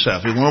wood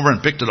himself. He went over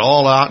and picked it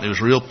all out. And he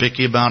was real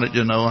picky about it,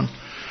 you know, and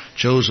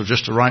chose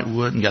just the right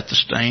wood and got the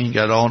stain,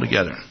 got it all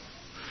together.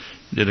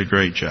 Did a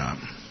great job.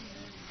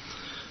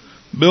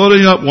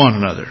 Building up one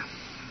another.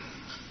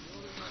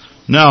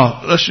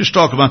 Now, let's just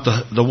talk about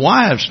the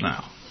wives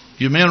now.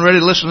 You men ready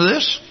to listen to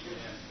this?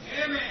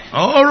 Amen.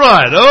 All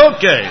right.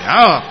 Okay.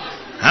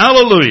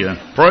 Hallelujah.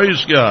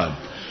 Praise God.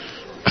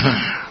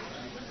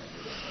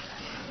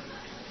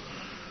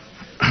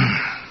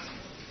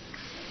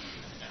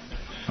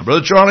 Now,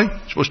 Brother Charlie,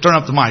 you're supposed to turn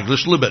up the mic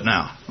just a little bit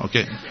now.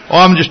 Okay. Oh,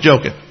 I'm just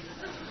joking.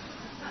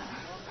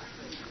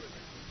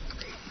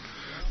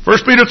 1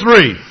 Peter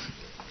 3.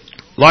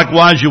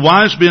 Likewise, you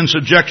wives, be in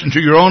subjection to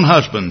your own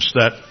husbands,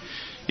 that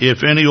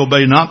if any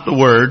obey not the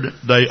word,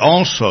 they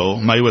also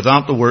may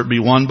without the word be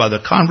won by the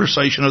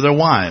conversation of their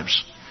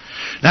wives.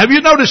 Now, have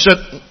you noticed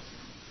that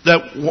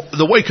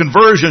the way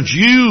conversions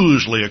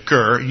usually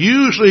occur,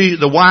 usually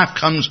the wife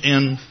comes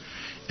in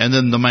and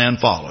then the man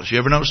follows. You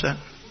ever notice that?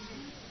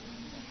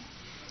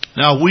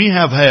 Now, we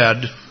have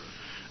had,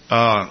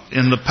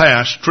 in the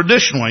past,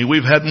 traditionally,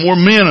 we've had more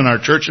men in our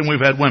church than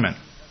we've had women.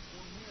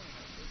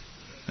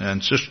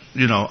 And just,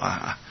 you know,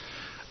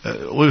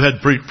 we've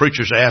had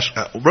preachers ask,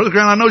 Brother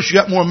Grant, I noticed you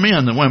got more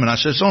men than women. I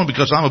said, it's only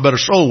because I'm a better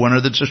soul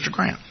winner than Sister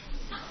Grant.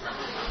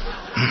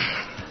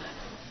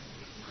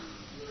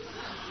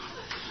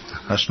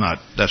 That's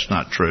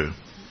not true.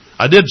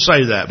 I did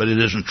say that, but it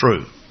isn't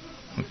true.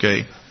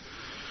 Okay?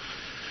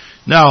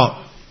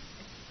 Now,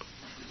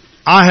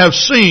 I have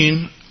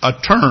seen a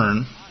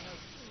turn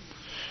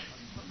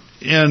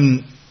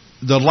in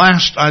the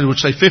last, I would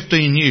say,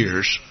 15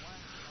 years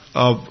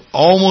of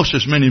almost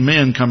as many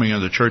men coming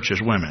into the church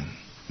as women.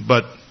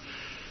 But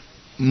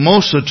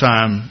most of the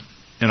time,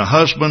 in a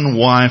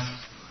husband-wife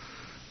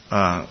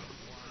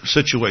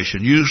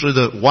situation, usually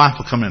the wife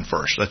will come in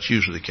first. That's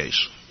usually the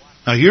case.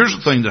 Now, here's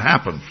the thing that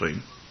happens,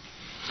 see.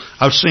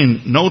 I've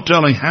seen no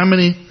telling how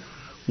many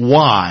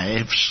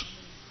wives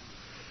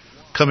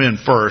come in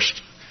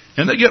first,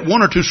 and they get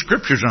 1 or 2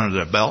 scriptures under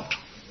their belt.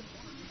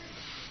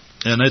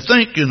 And they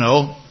think, you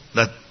know,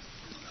 that,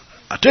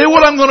 I tell you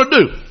what I'm going to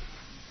do.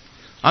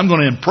 I'm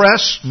going to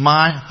impress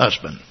my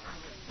husband.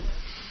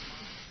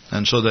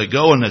 And so they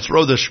go and they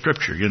throw this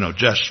scripture, you know,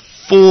 just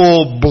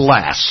full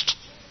blast.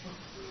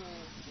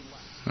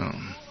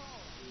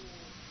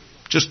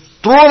 Just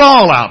throw it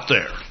all out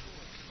there.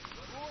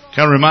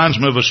 Kind of reminds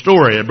me of a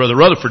story that Brother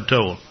Rutherford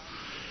told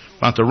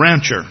about the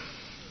rancher.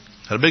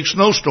 Had a big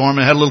snowstorm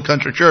and had a little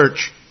country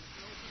church.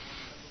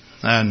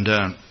 And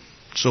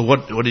so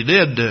what he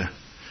did,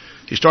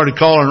 he started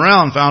calling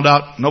around, found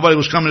out nobody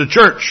was coming to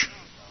church.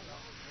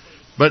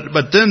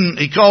 But then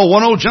he called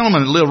one old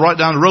gentleman that lived right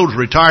down the road, a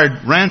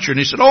retired rancher, and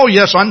he said, oh,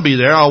 yes, I can be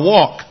there. I'll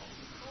walk.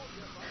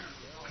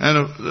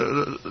 And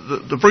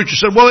the preacher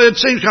said, well, it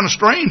seems kind of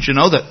strange, you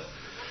know,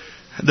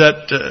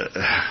 that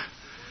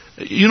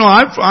you know,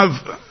 I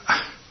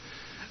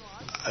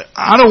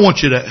don't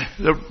want you to.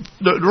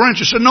 The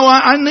rancher said, no,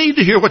 I need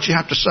to hear what you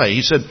have to say.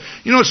 He said,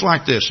 you know, it's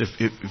like this.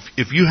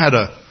 If you had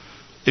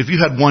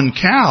one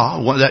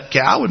cow, that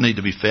cow would need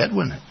to be fed,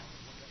 wouldn't it?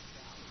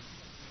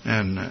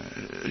 And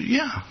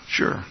yeah,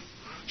 sure.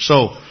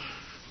 So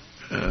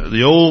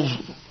the old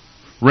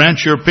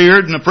rancher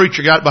appeared, and the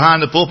preacher got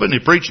behind the pulpit, and he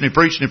preached, and he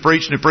preached, and he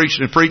preached, and he preached,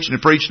 and he preached, and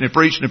he preached, and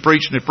he preached, and he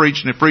preached, and he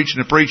preached, and he preached,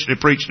 and he preached, and he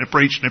preached, and he preached, and he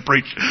preached, and he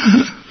preached.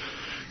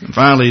 And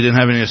finally, he didn't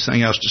have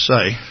anything else to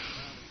say.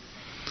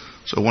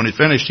 So when he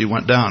finished, he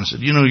went down and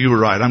said, you know, you were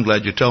right. I'm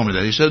glad you told me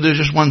that. He said, there's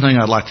just one thing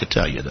I'd like to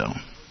tell you, though.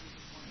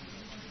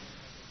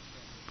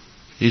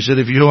 He said,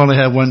 if you only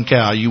had one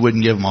cow, you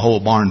wouldn't give them a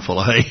whole barn full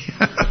of hay.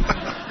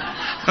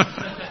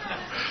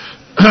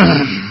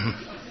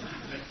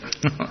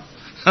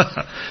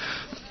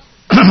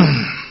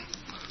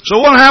 So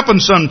what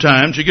happens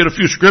sometimes, you get a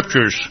few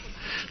scriptures.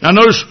 Now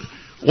notice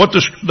what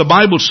the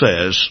Bible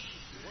says,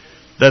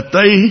 that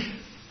they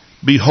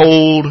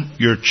behold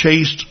your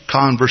chaste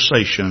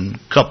conversation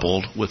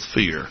coupled with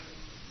fear.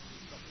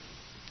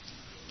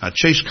 Now,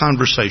 chaste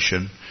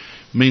conversation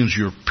means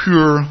your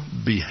pure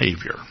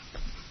behavior.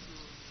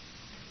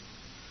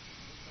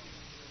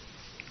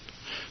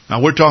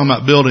 Now, we're talking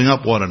about building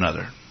up one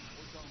another.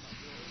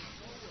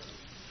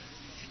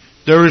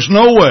 There is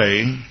no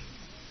way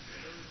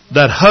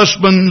that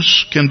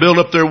husbands can build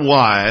up their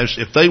wives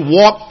if they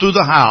walk through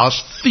the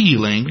house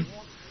feeling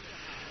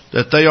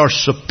that they are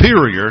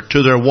superior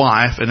to their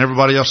wife and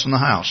everybody else in the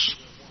house.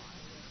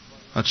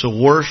 That's the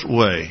worst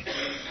way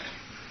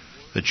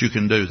that you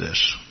can do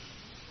this.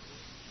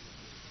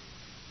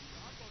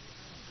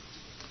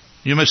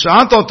 You may say,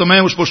 I thought the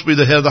man was supposed to be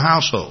the head of the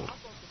household.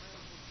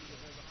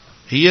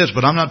 He is,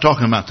 but I'm not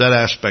talking about that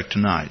aspect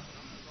tonight.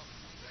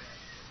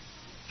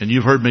 And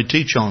you've heard me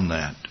teach on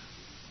that.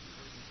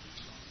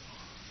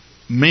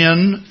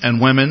 Men and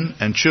women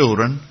and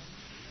children,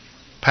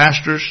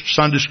 pastors,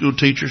 Sunday school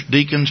teachers,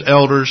 deacons,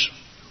 elders,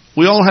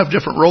 we all have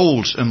different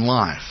roles in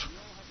life.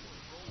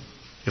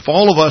 If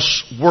all of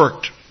us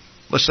worked,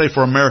 let's say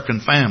for American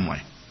Family,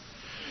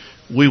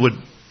 we would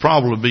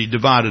probably be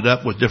divided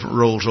up with different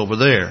roles over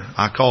there.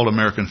 I call it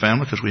American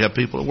Family because we have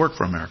people that work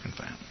for American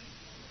Family.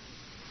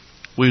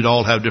 We'd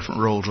all have different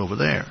roles over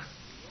there.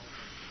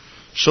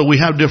 So we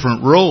have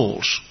different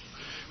roles.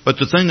 But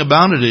the thing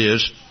about it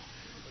is,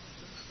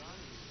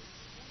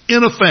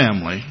 in a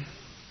family,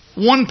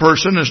 one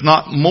person is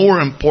not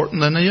more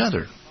important than the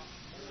other.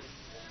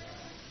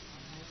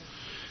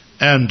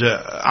 And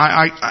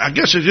I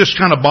guess it just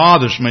kind of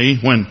bothers me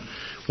when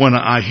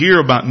I hear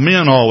about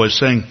men always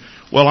saying,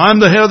 well, I'm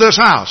the head of this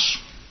house.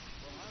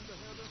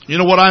 You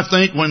know what I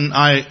think when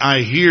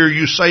I hear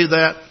you say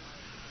that?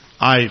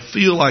 I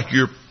feel like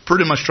you're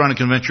pretty much trying to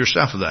convince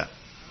yourself of that.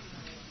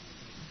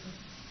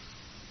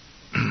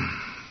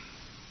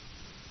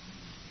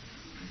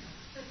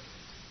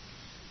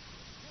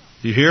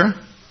 You hear?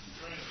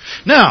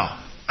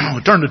 Now,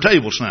 we turn the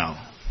tables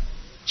now.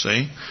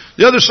 See?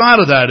 The other side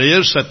of that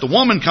is that the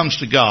woman comes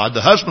to God.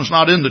 The husband's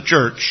not in the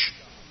church.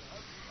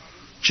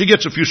 She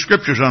gets a few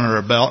scriptures under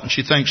her belt and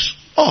she thinks,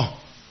 oh,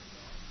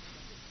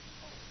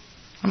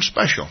 I'm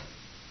special.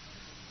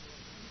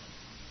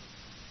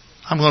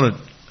 I'm going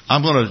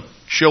to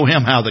show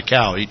him how the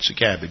cow eats the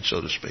cabbage,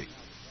 so to speak.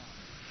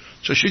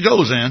 So she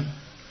goes in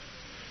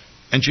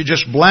and she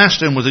just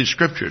blasts him with these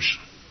scriptures.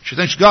 She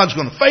thinks God's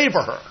going to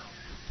favor her.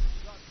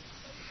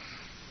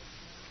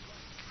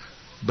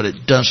 But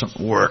it doesn't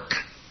work.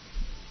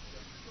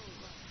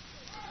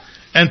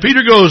 And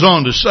Peter goes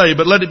on to say,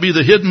 but let it be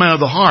the hidden man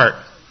of the heart,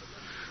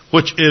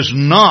 which is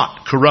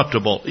not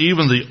corruptible,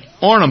 even the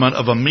ornament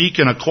of a meek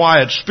and a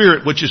quiet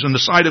spirit, which is in the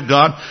sight of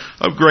God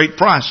of great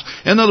price.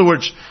 In other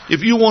words,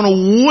 if you want to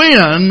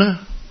win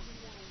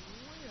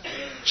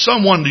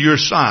someone to your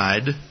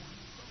side,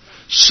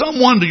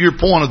 someone to your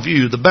point of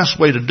view, the best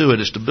way to do it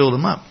is to build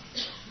them up.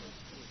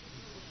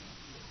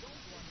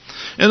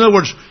 In other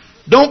words,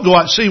 don't go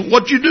out. See,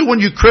 what you do when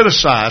you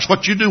criticize,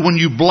 what you do when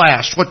you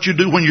blast, what you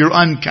do when you're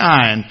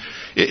unkind,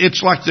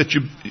 it's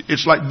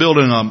like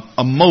building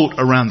a moat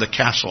around the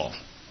castle.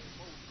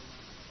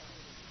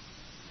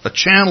 A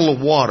channel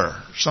of water,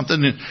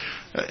 something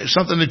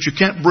that you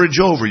can't bridge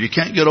over, you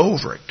can't get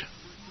over it.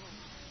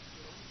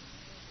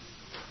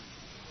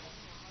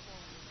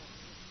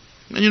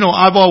 And you know,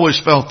 I've always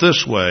felt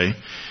this way.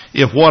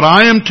 If what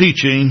I am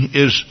teaching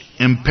is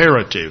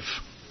imperative,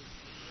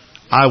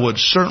 I would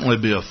certainly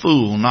be a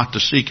fool not to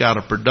seek out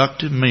a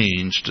productive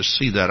means to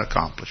see that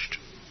accomplished.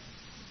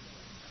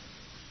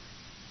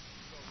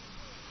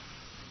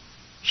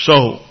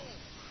 So,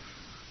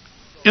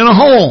 in a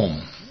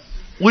home,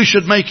 we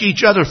should make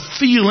each other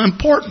feel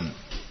important.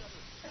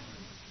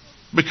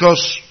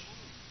 Because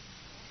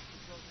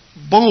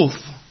both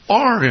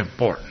are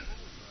important.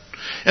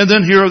 And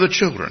then here are the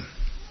children.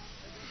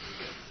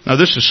 Now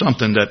this is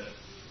something that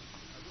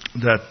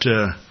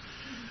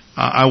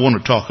I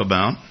want to talk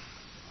about.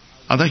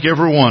 I think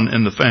everyone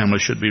in the family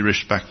should be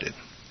respected.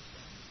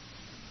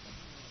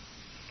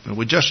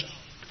 We just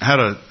had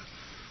a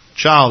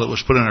child that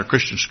was put in a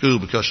Christian school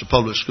because the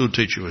public school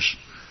teacher was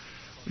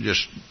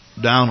just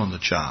down on the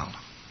child.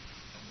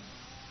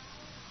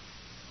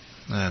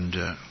 And,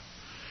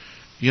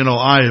 you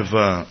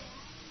know,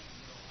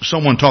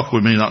 someone talked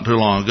with me not too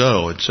long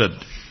ago and said,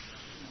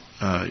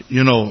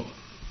 you know,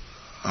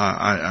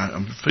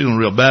 I'm feeling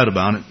real bad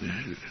about it.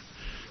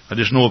 I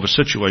just know of a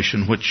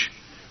situation in which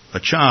a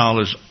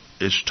child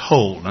is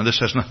told, now this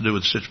has nothing to do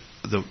with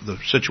the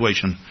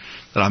situation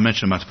that I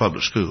mentioned about the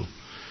public school,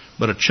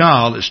 but a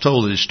child is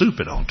told that he's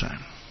stupid all the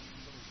time.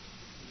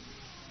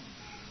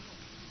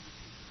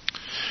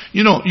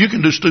 You know, you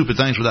can do stupid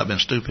things without being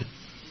stupid.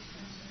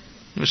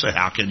 You say,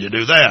 how can you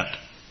do that?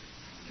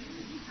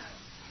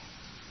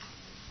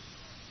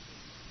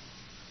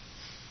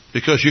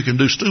 Because you can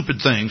do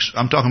stupid things.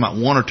 I'm talking about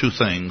one or two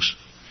things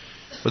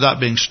without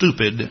being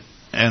stupid.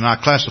 And I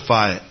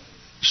classify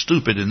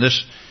stupid in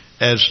this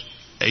as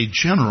a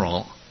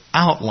general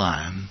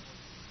outline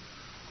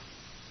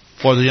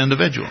for the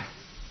individual.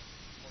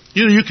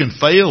 You know, you can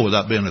fail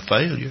without being a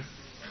failure.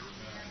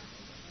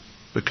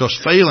 Because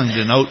failing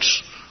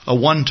denotes a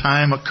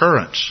one-time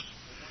occurrence,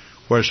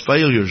 whereas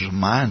failure is a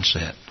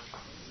mindset.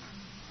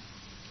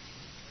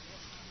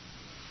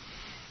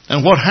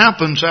 And what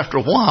happens after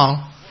a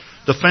while,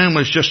 the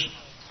family's just...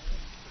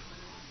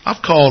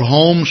 I've called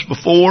homes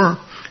before,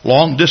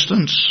 long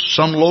distance,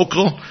 some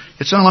local.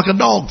 It sounded like a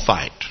dog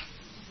fight.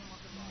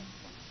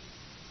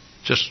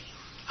 Just,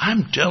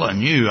 I'm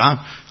telling you,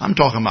 I'm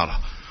talking about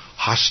a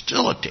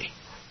hostility.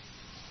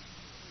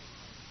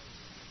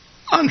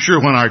 I'm sure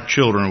when our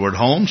children were at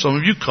home, some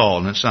of you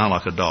called and it sounded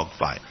like a dog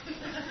fight.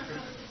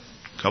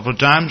 A couple of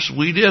times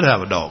we did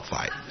have a dog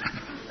fight.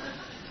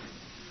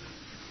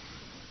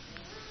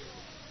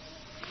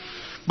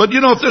 But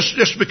you know, if this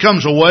just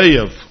becomes a way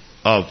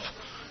of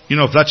you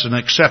know, if that's an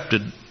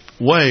accepted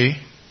way,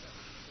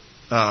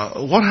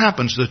 what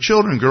happens? The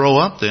children grow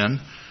up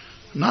then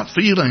not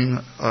feeling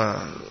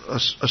a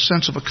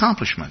sense of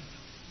accomplishment.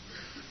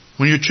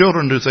 When your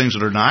children do things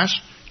that are nice,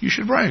 you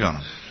should brag on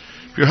them.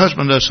 If your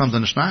husband does something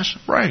that's nice,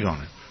 brag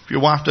on it. If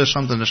your wife does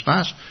something that's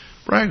nice,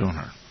 brag on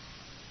her.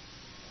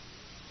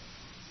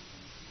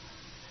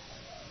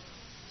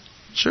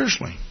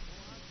 Seriously.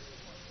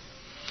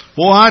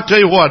 Well, I tell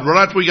you what,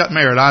 right after we got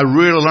married, I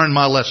really learned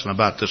my lesson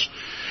about this.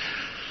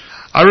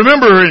 I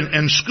remember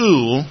in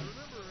school,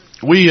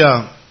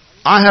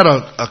 I had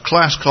a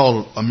class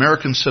called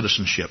American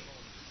Citizenship.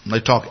 And they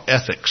talk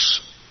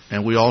ethics,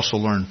 and we also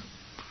learn,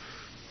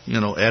 you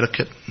know,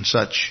 etiquette and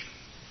such.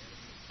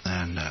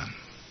 And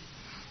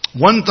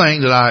one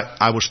thing that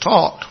I was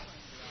taught,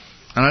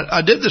 and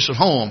I did this at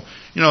home.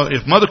 You know,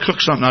 if Mother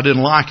cooked something I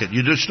didn't like it,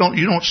 you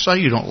don't say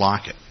you don't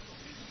like it.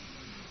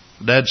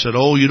 Dad said,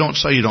 "Oh, you don't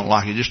say you don't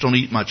like it. Just don't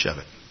eat much of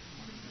it."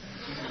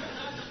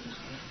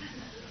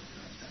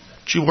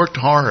 But you worked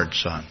hard,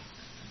 son.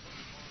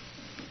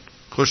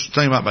 Of course, the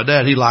thing about my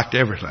dad, he liked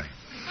everything.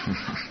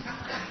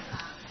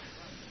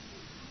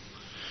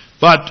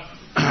 But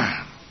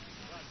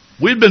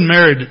we'd been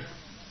married,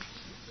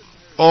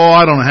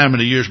 I don't know how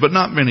many years, but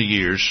not many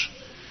years.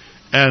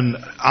 And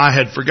I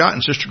had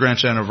forgotten Sister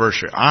Grant's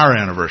anniversary, our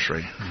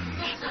anniversary.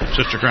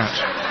 Sister Grant's.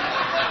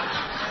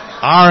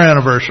 Our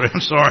anniversary, I'm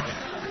sorry.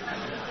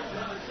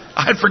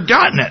 I had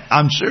forgotten it.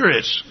 I'm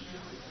serious.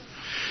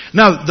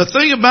 Now, the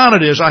thing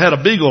about it is I had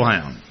a beagle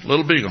hound,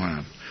 little beagle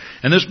hound.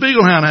 And this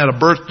beagle hound had a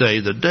birthday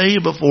the day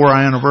before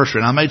our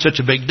anniversary. And I made such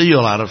a big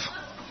deal out of.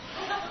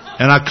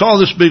 And I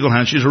called this beagle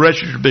hound. She's a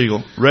registered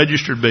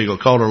beagle,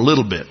 called her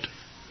Little Bit.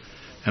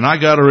 And I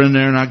got her in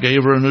there and I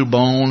gave her a new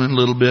bone, and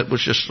Little Bit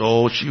was just,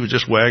 she was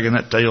just wagging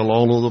that tail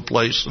all over the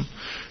place and,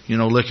 you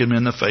know, licking me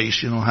in the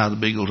face, you know how the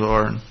beagles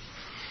are.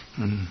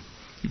 And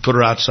you put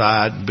her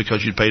outside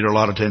because you paid her a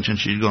lot of attention.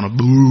 She's going to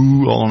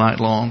boo all night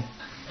long.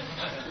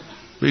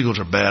 Beagles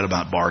are bad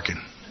about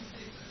barking.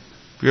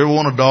 If you ever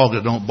want a dog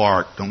that don't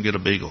bark, don't get a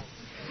beagle.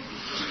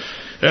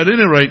 At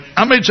any rate,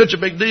 I made such a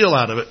big deal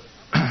out of it.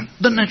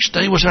 The next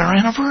day was our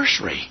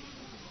anniversary.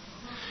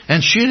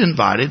 And she had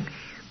invited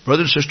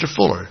Brother and Sister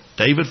Fuller,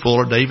 David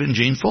and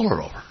Jean Fuller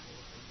over.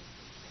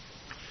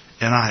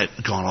 And I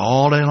had gone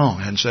all day long,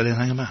 hadn't said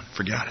anything about it,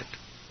 forgot it.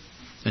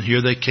 And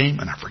here they came,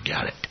 and I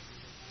forgot it.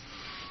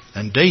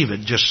 And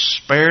David just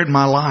spared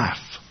my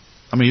life.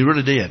 I mean, he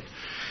really did.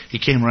 He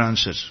came around and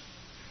says,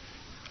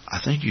 "I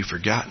think you've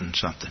forgotten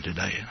something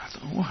today." And I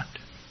thought, "What?"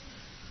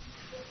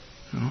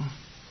 You know,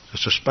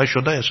 it's a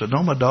special day. I said,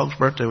 "No, my dog's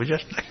birthday was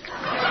yesterday."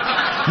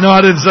 No,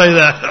 I didn't say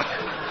that.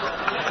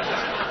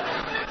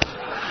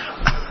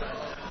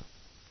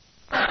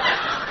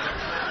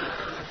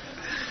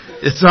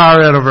 It's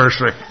our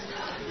anniversary.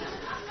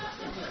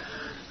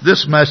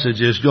 This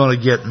message is going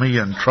to get me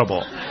in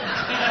trouble.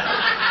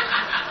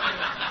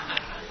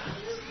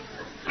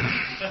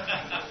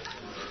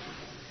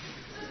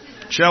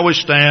 Shall we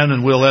stand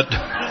and we'll let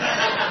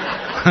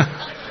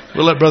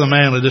Brother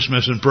Manley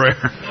dismiss in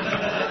prayer.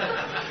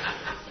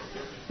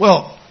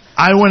 Well,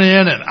 I went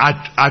in and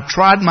I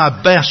tried my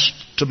best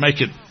to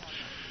make it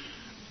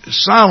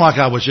sound like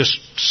I was just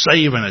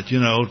saving it, you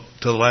know,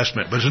 to the last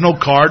minute. But there's no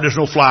card, there's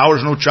no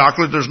flowers, no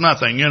chocolate, there's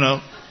nothing, you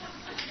know.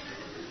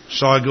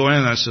 So I go in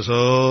and I says,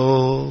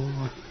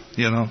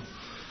 you know.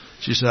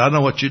 She said, "I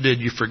know what you did,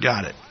 you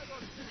forgot it."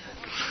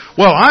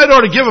 Well, I had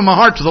already given my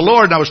heart to the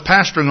Lord and I was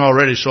pastoring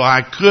already, so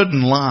I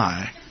couldn't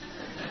lie.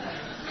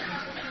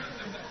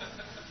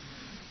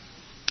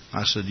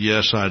 I said,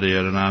 "Yes, I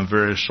did, and I'm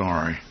very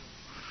sorry."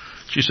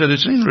 She said, "It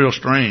seems real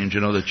strange,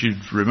 you know, that you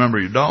remember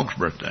your dog's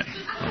birthday."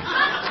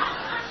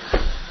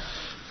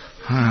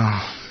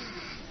 Well,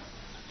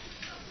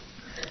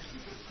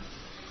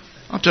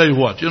 I'll tell you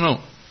what, you know,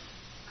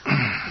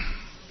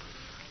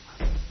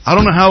 I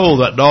don't know how old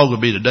that dog would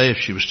be today if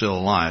she was still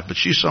alive, but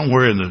she's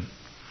somewhere in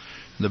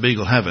the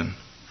beagle heaven.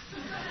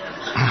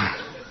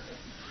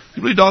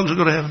 You believe dogs will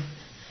go to heaven?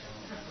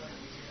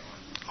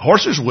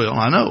 Horses will,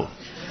 I know.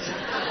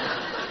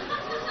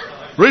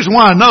 The reason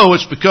why I know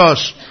it's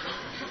because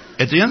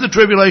at the end of the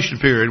tribulation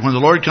period, when the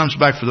Lord comes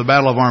back for the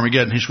battle of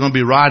Armageddon, He's going to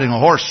be riding a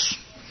horse.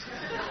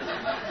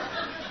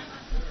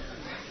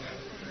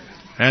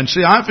 And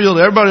see, I feel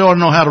that everybody ought to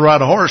know how to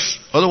ride a horse.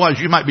 Otherwise,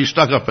 you might be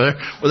stuck up there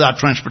without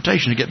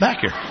transportation to get back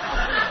here.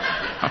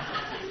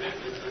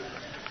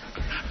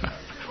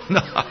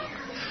 No.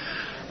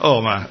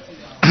 Oh, my.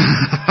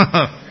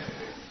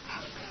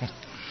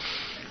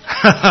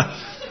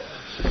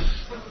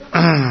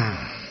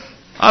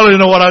 I don't even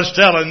know what I was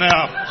telling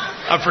now.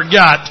 I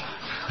forgot.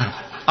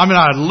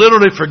 I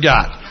literally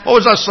forgot. What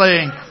was I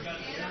saying?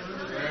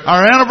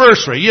 Our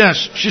anniversary,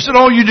 yes. She said,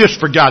 oh, you just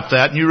forgot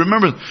that. And you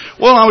remember,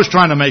 well, I was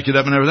trying to make it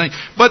up and everything.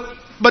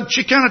 But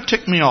she kind of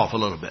ticked me off a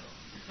little bit.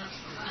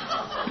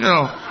 You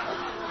know,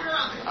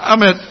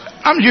 I'm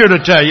here to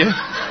tell you.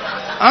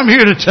 I'm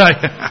here to tell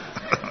you.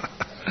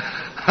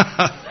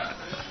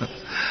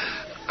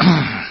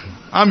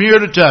 I'm here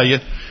to tell you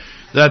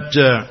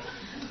that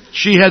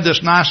she had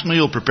this nice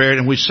meal prepared,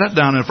 and we sat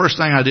down, and the first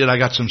thing I did, I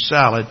got some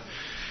salad.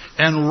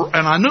 And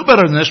I knew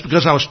better than this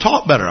because I was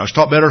taught better. I was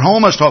taught better at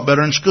home. I was taught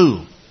better in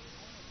school.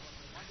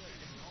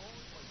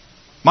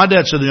 My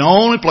dad said the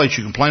only place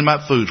you complain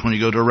about food is when you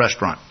go to a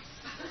restaurant.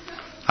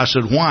 I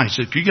said, why? He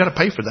said, you got to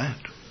pay for that.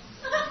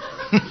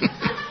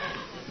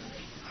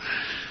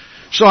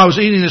 So I was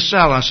eating this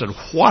salad. I said,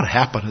 what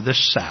happened to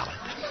this salad?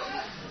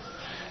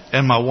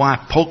 And my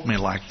wife poked me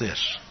like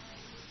this.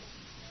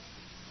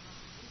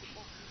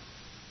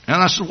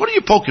 And I said, what are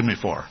you poking me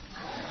for?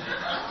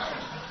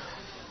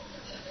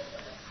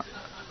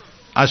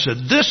 I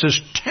said, this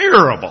is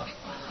terrible.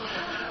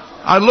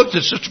 I looked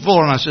at Sister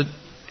Fuller and I said,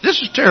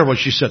 this is terrible.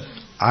 She said,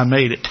 I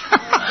made it.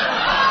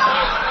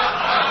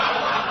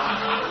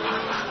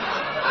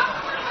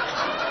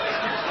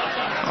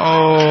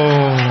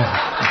 Oh.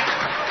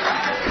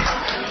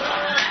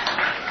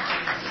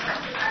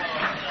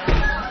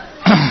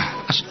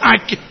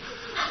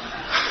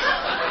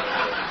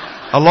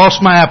 I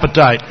lost my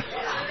appetite.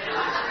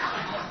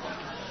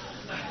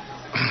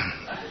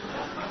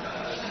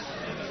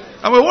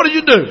 What do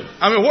you do?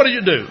 What do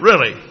you do?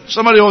 Really?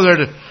 Somebody over there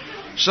to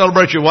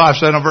celebrate your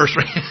wife's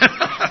anniversary.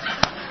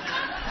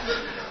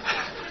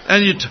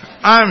 And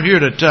I'm here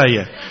to tell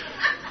you,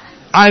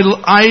 I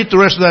ate the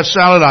rest of that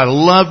salad. I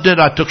loved it.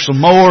 I took some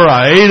more.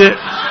 I ate it.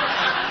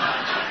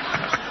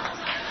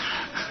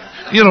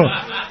 You know,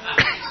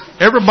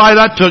 every bite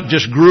I took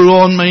just grew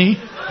on me.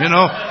 You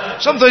know,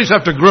 some things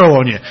have to grow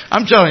on you.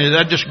 I'm telling you,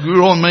 that just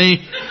grew on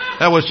me.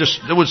 It was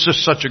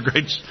just such a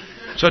great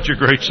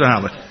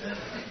salad.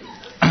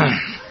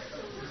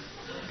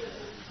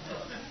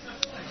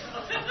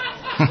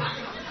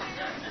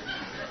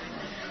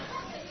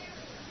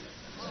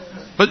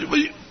 But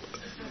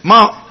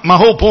my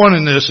whole point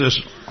in this is,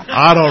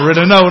 I don't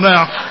really know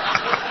now.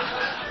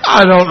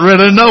 I don't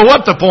really know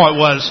what the point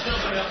was.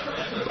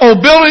 Oh,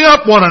 building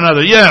up one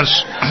another.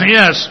 Yes.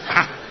 Yes.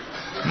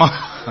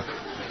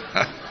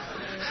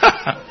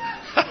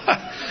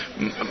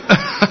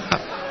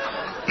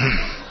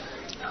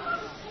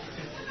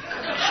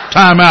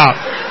 Time out.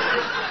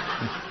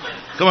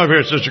 Come over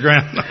here, Sister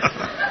Grant.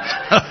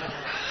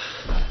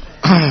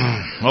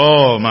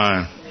 Oh,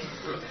 my.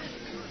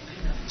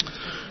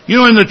 You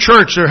know, in the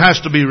church, there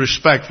has to be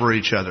respect for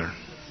each other.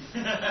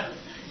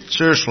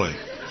 Seriously.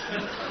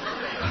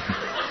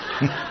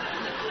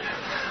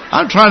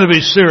 I'm trying to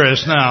be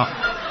serious now.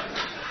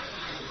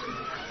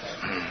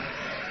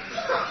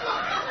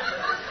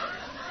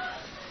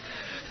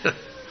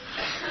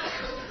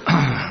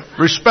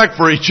 Respect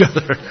for each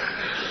other.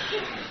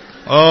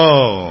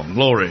 Oh,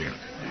 glory.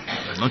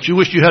 Don't you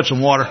wish you had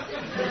some water?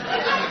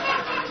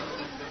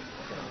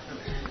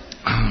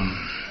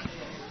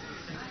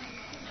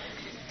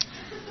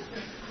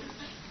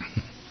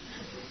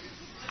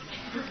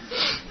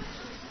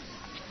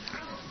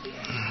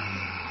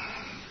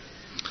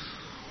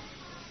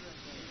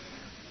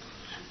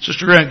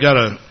 Sister Grant got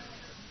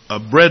a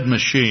bread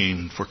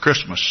machine for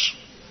Christmas.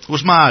 It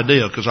was my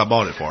idea because I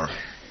bought it for her.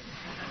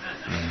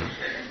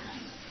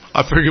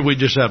 I figured we'd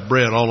just have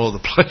bread all over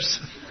the place.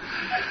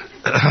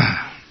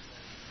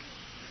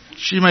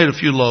 She made a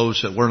few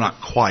loaves that were not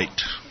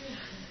quite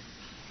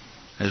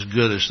as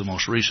good as the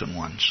most recent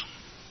ones.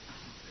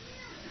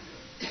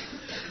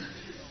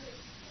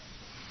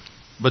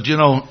 But you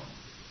know,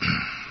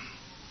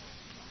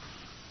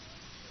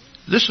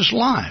 this is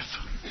life.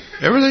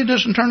 Everything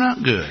doesn't turn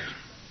out good.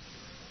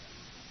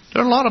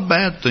 There are a lot of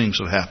bad things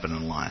that happen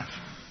in life.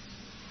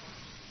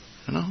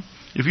 You know,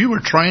 if you were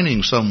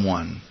training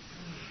someone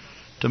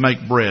to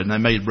make bread and they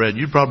made bread,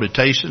 you'd probably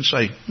taste it and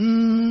say,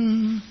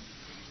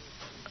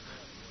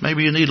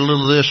 maybe you need a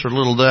little of this or a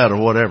little of that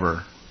or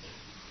whatever.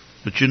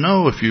 But you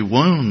know, if you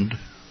wound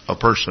a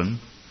person,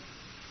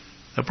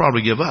 they'll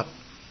probably give up.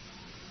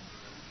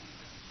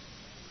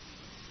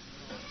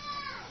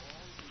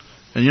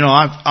 And you know,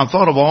 I've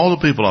thought of all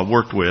the people I've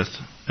worked with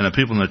and the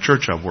people in the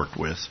church I've worked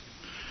with.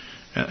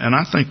 And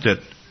I think that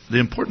the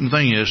important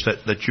thing is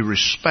that you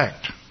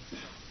respect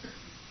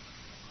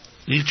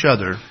each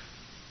other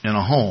in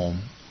a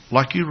home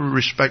like you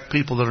respect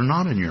people that are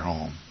not in your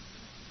home.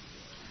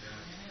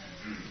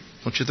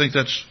 Don't you think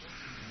that's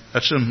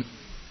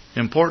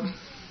important?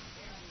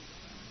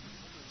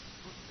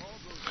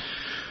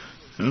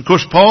 And of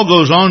course,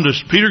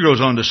 Peter goes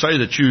on to say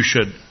that you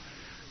should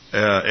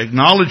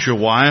acknowledge your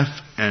wife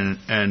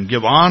and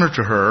give honor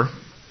to her,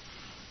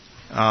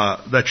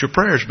 that your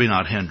prayers be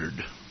not hindered.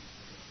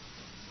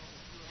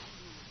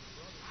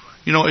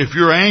 You know, if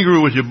you're angry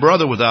with your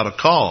brother without a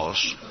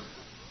cause,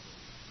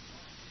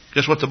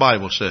 guess what the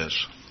Bible says?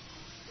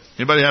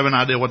 Anybody have an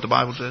idea what the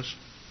Bible says?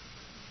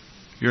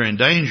 You're in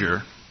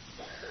danger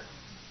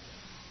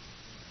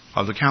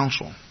of the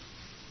council.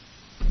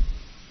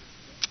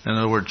 In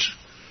other words,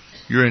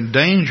 you're in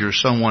danger of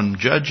someone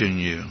judging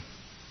you.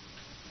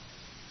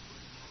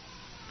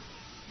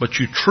 But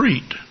you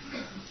treat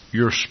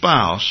your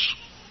spouse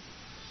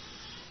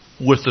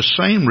with the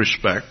same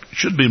respect, it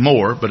should be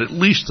more, but at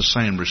least the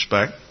same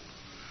respect,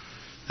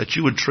 that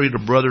you would treat a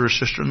brother or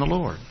sister in the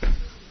Lord.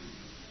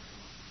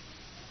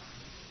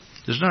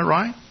 Isn't that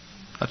right?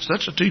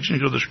 That's a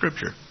teaching of the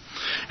Scripture.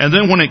 And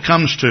then when it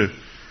comes to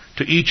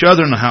each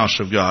other in the house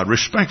of God,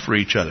 respect for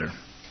each other.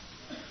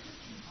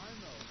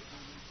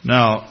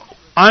 Now,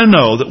 I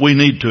know that we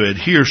need to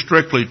adhere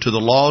strictly to the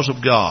laws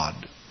of God.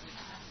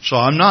 So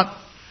I'm not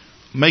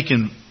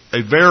making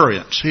a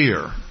variance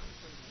here.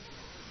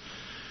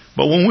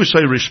 But when we say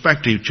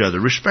respect each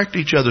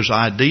other's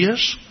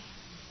ideas,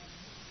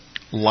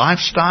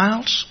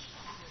 lifestyles.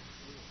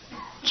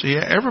 See,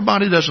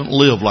 everybody doesn't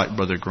live like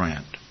Brother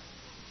Grant.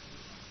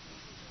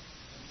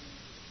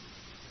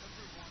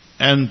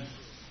 And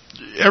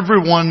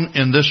everyone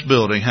in this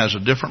building has a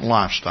different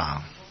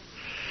lifestyle.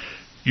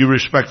 You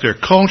respect their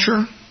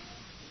culture.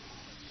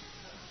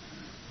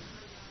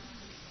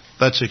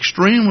 That's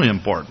extremely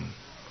important.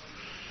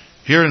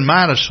 Here in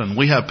Madison,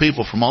 we have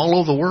people from all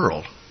over the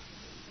world.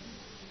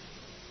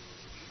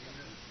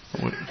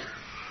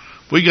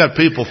 We got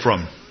people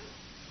from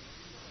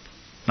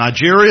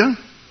Nigeria.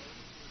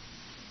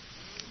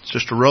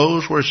 Sister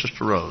Rose, where's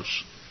Sister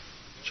Rose?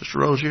 Sister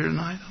Rose here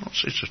tonight? I don't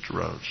see Sister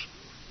Rose.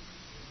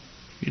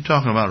 You're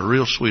talking about a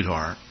real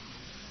sweetheart.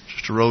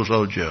 Sister Rose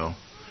Ojo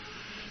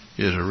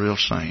is a real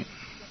saint.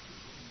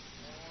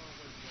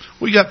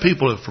 We got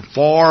people from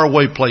far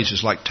away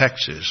places like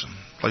Texas and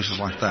places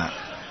like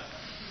that.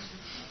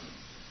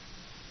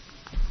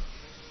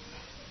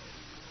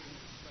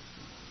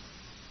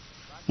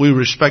 We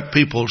respect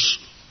people's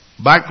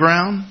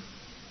background.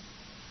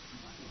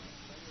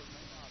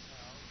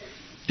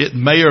 It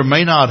may or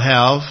may not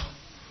have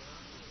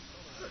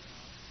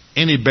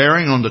any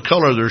bearing on the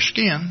color of their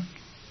skin,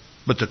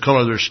 but the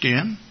color of their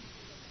skin.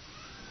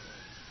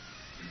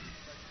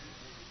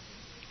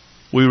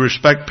 We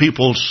respect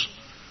people's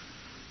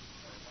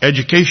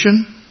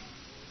education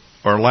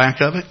or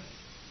lack of it.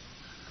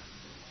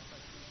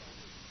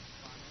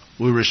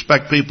 We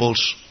respect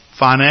people's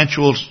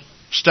financial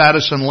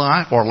status in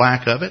life or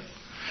lack of it.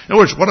 In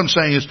other words, what I'm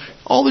saying is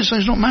all these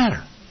things don't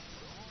matter.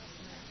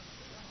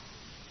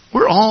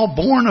 We're all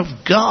born of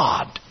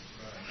God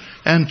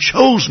and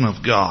chosen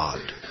of God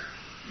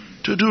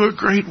to do a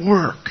great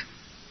work.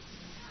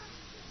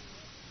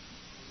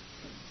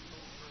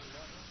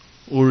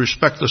 We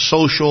respect the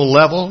social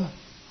level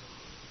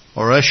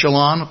or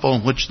echelon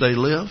upon which they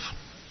live.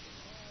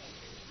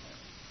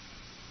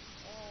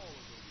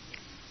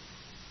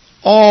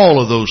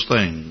 All of those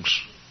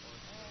things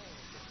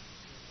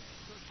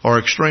are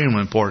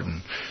extremely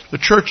important. The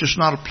church is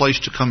not a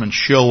place to come and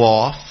show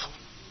off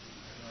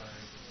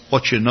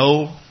what you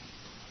know,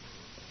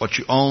 what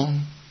you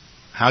own,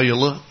 how you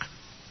look.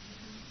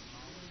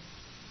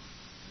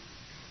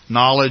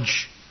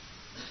 Knowledge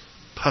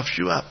puffs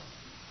you up.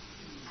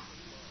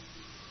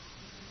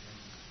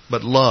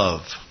 But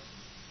love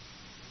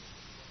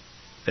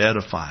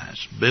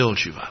edifies,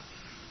 builds you up.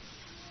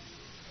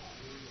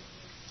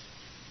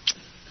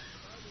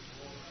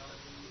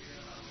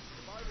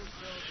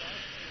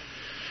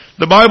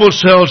 The Bible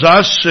tells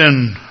us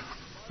in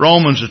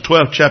Romans the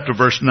 12th chapter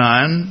verse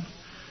 9,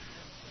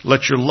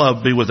 let your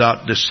love be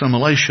without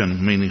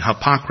dissimulation, meaning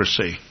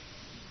hypocrisy.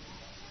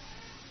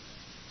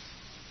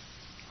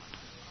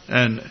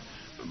 And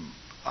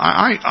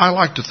I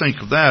like to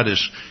think of that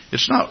as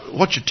it's not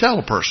what you tell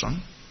a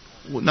person.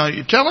 Now,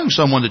 you're telling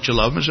someone that you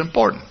love them is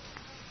important.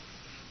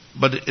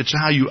 But it's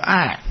how you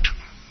act.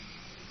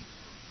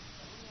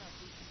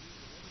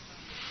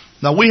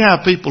 Now, we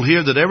have people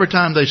here that every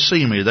time they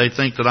see me, they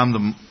think that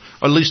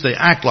or at least they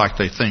act like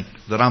they think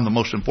that I'm the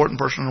most important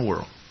person in the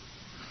world.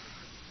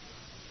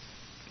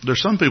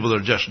 There's some people that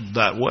are just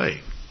that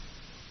way.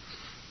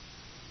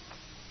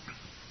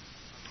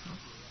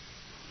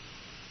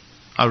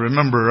 I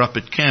remember up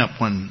at camp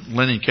when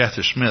Lenny and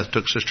Kathy Smith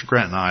took Sister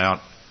Grant and I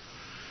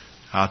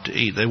out to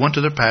eat. They went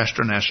to their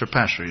pastor and asked their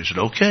pastor. He said,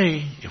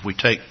 okay, if we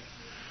take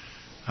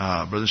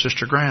Brother and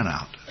Sister Grant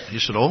out. He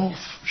said, oh,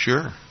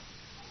 sure.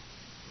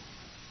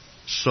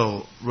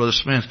 So Brother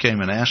Smith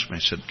came and asked me,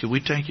 he said, could we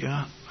take you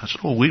out? I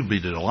said, oh, we'd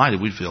be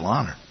delighted. We'd feel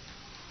honored.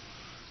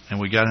 And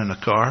we got in the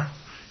car,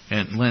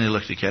 and Lenny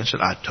looked at Kathy and said,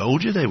 I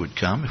told you they would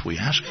come if we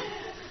asked them.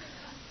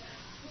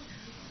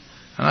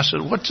 And I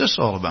said, what's this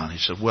all about? He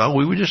said, well,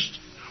 we were just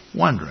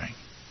wondering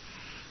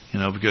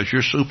because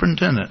you're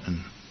superintendent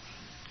and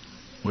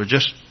we're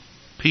just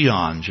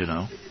peons,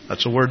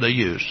 That's the word they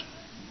use.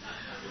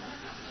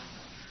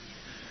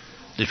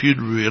 If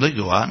you'd really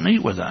go out and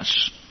eat with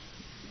us.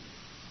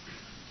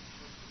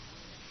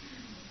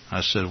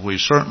 I said, we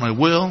certainly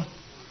will.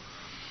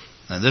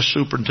 And this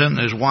superintendent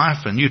and his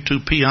wife and you two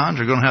peons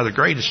are going to have the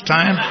greatest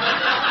time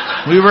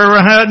we've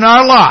ever had in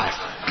our life.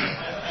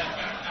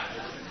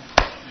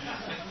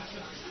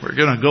 We're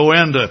going to go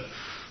into,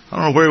 I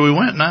don't know where we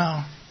went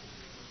now.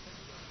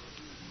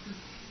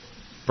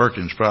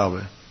 Perkins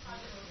probably.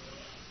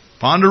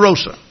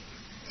 Ponderosa.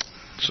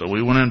 So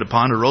we went into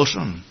Ponderosa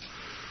and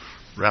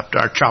wrapped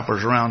our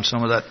choppers around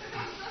some of that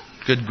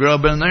good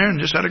grub in there and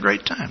just had a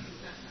great time.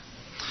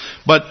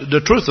 But the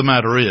truth of the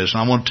matter is,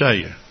 and I want to tell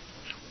you,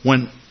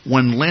 when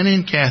Lenny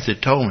and Kathy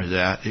told me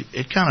that,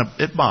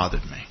 it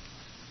bothered me.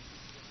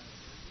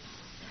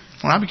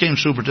 When I became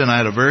superintendent, I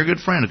had a very good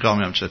friend who called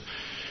me up and said,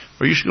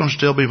 are you going to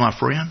still be my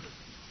friend?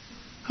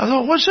 I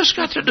thought, what's this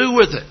got to do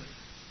with it?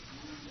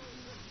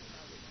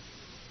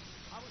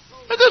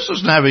 This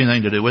doesn't have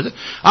anything to do with it.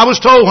 I was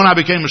told when I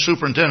became a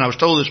superintendent, I was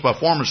told this by a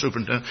former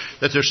superintendent,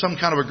 that there's some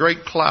kind of a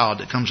great cloud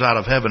that comes out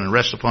of heaven and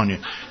rests upon you.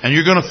 And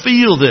you're going to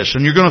feel this,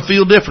 and you're going to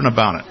feel different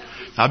about it.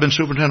 I've been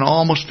superintendent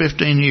almost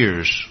 15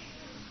 years,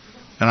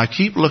 and I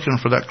keep looking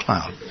for that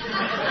cloud.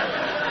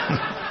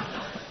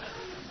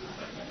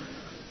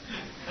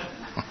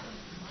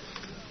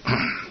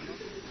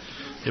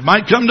 It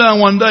might come down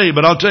one day,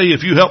 but I'll tell you,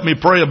 if you help me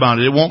pray about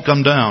it, it won't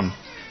come down.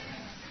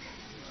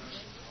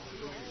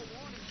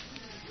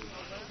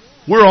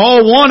 We're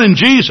all one in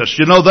Jesus.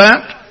 You know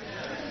that?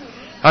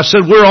 I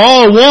said we're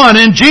all one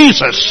in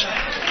Jesus.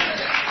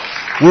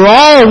 We're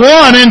all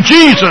one in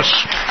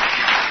Jesus.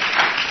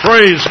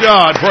 Praise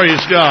God.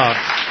 Praise God.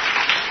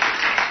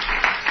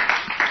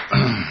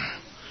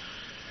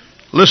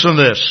 Listen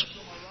to this.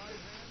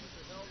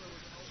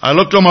 I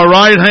looked on my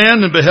right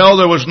hand and beheld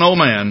there was no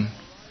man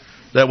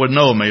that would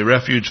know me.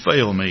 Refuge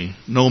failed me.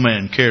 No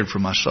man cared for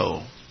my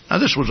soul. Now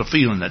this was a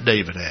feeling that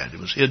David had. It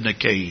was hid in a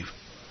cave.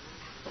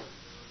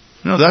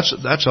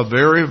 That's a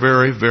very,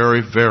 very,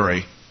 very,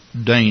 very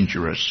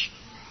dangerous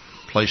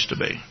place to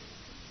be.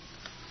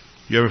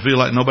 You ever feel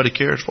like nobody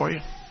cares for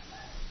you?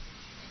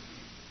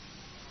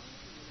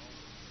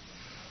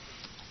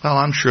 Well,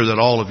 I'm sure that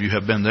all of you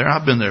have been there.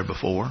 I've been there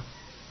before.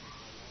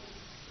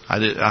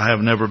 I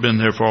have never been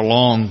there for a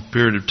long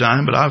period of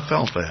time, but I've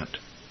felt that.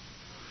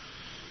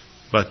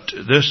 But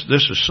this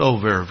is so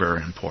very,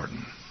 very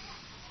important.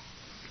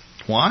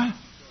 Why?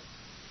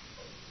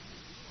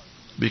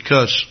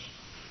 Because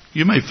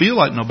you may feel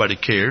like nobody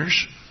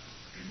cares,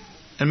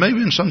 and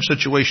maybe in some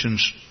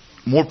situations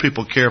more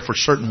people care for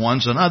certain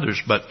ones than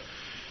others, but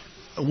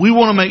we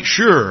want to make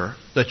sure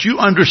that you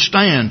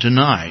understand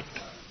tonight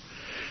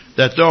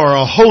that there are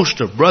a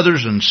host of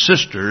brothers and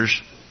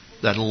sisters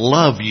that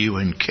love you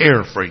and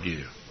care for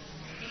you.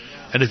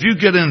 And if you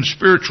get in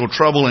spiritual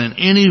trouble in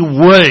any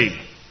way,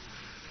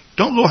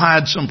 don't go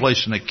hide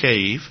someplace in a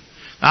cave,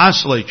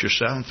 isolate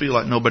yourself and feel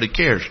like nobody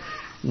cares.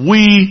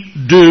 We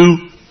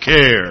do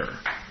care.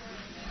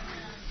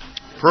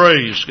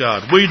 Praise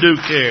God. We do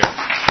care.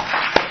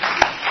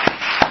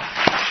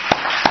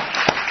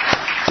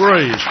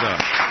 Praise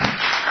God.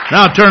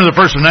 Now turn to the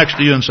person next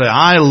to you and say,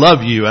 I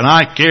love you and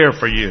I care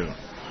for you.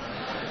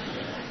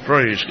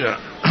 Praise God.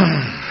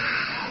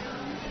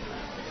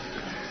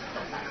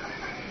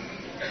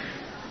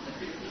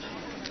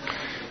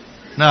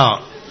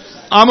 Now,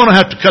 I'm going to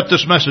have to cut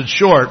this message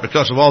short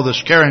because of all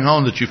this carrying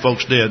on that you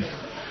folks did.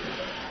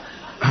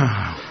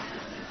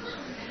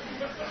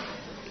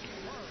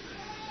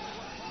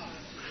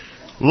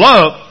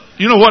 Love,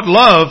 you know what?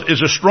 Love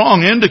is a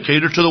strong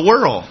indicator to the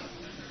world.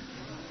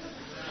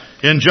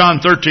 In John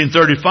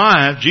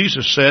 13:35,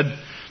 Jesus said,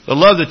 the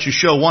love that you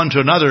show one to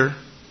another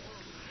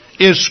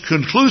is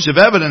conclusive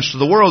evidence to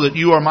the world that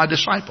you are my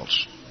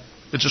disciples.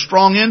 It's a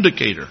strong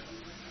indicator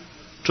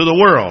to the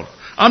world.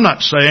 I'm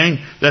not saying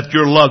that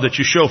your love that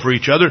you show for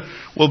each other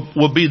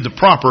will be the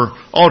proper,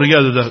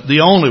 altogether the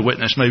only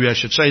witness, maybe I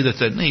should say, that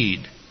they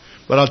need.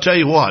 But I'll tell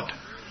you what,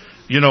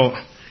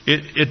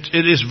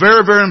 it is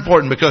very, very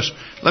important because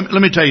let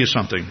me tell you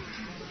something.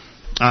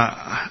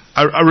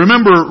 I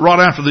remember right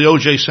after the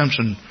O.J.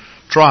 Simpson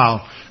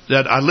trial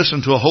that I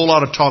listened to a whole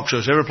lot of talk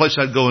shows. Every place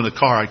I'd go in the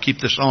car, I'd keep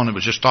this on. It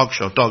was just talk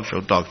show.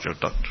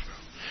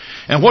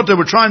 And what they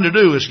were trying to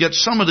do is get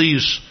some of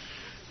these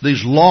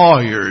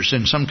lawyers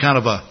in some kind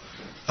of a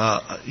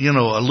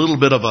little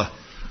bit of a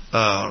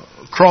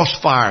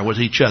crossfire with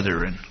each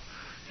other. And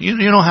you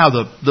know how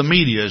the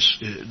media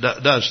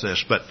does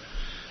this. But,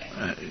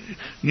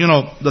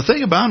 the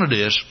thing about it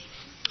is,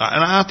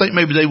 and I think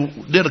maybe they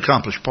did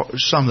accomplish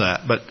some of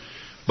that, but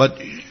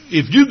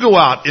if you go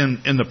out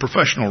in the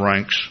professional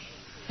ranks,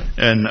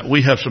 and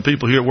we have some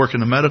people here that work in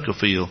the medical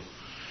field,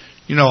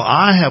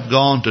 I have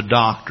gone to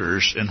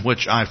doctors in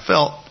which I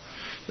felt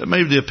that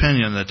maybe the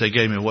opinion that they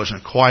gave me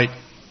wasn't quite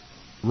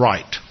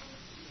right.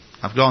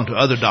 I've gone to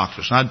other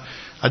doctors, and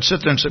I'd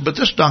sit there and say, but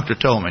this doctor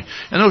told me.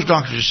 And those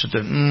doctors just sit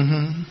there,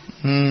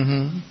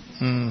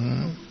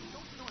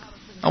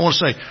 I want to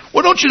say,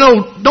 well, don't you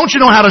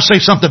know how to say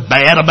something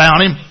bad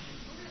about him?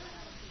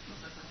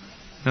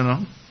 You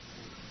know?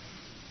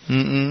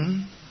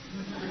 Mm-mm.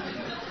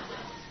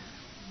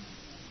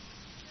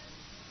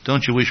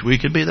 Don't you wish we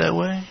could be that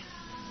way?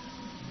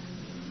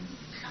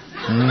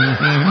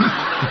 Mm-hmm.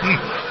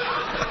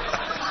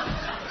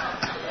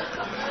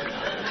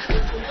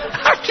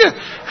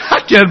 I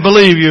can't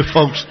believe you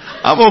folks.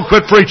 I'm going to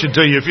quit preaching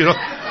to you if you don't.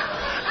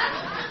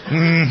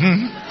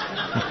 Mm-hmm.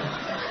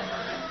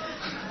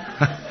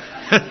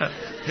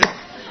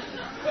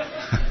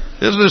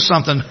 Isn't this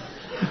something?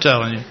 I'm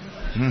telling you.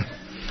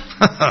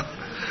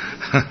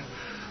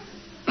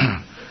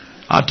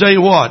 I'll tell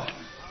you what.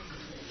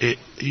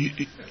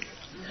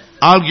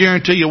 I'll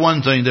guarantee you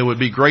one thing. There would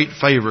be great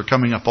favor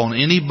coming upon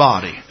any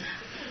body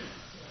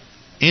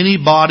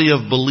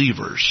of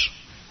believers,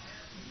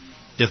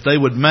 if they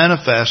would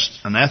manifest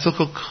an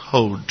ethical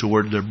code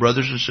toward their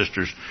brothers and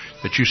sisters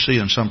that you see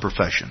in some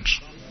professions.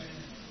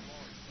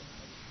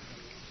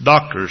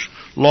 Doctors,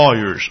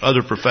 lawyers,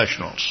 other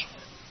professionals.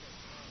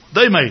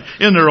 They may,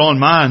 in their own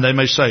mind, they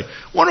may say,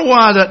 wonder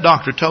why that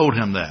doctor told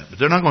him that. But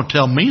they're not going to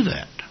tell me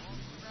that.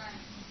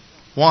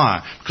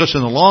 Why? Because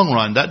in the long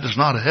run, that does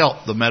not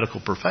help the medical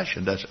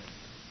profession, does it?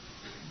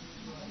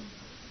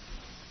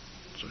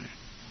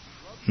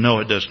 No,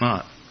 it does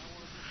not.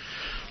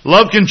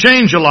 Love can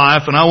change a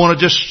life, and I want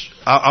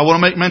to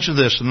make mention of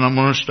this, and then I'm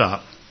going to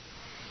stop.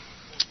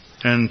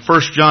 In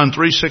 1 John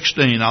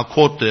 3:16, I'll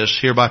quote this: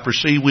 "Hereby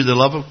perceive we the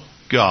love of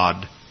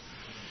God,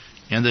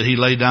 and that He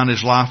laid down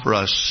His life for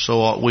us, so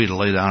ought we to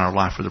lay down our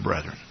life for the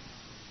brethren."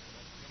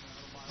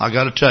 I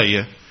got to tell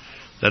you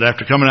that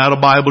after coming out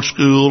of Bible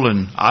school,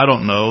 and I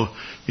don't know,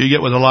 you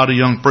get with a lot of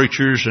young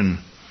preachers, and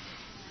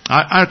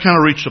I kind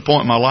of reached a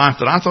point in my life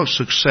that I thought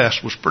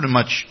success was pretty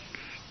much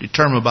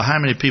determined by how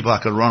many people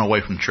I could run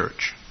away from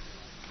church.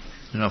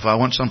 You know, if I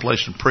went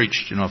someplace and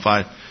preached, you know, if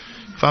I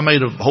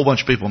made a whole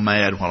bunch of people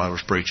mad while I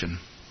was preaching,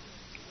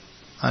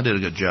 I did a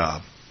good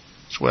job.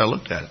 That's the way I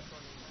looked at it.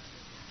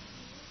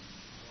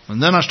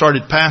 And then I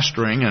started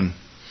pastoring, and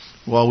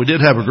while we did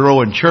have a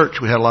growing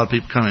church, we had a lot of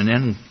people coming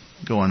in and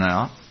going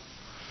out.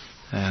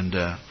 And,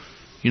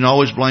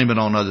 always blame it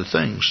on other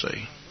things,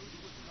 see.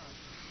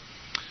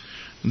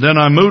 And then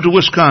I moved to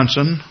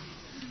Wisconsin,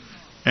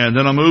 and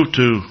then I moved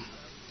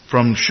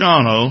from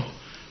Shawano,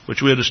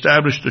 which we had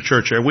established a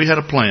church there. We had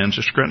a plan.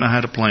 Sister Grant and I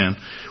had a plan.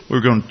 We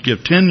were going to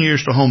give 10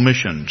 years to home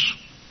missions,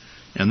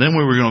 and then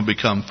we were going to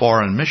become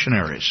foreign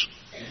missionaries.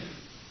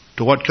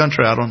 To what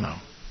country, I don't know.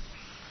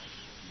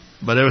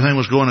 But everything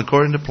was going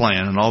according to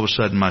plan, and all of a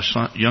sudden my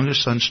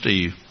youngest son,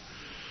 Steve,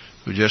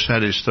 who just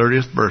had his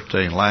 30th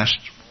birthday last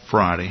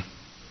Friday,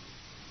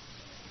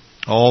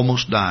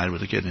 almost died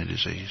with a kidney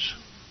disease.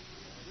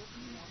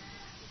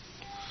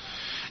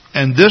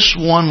 And this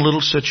one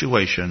little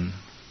situation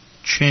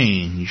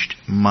changed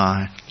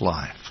my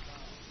life.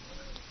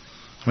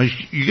 I mean,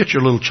 you get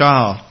your little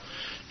child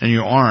in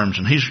your arms,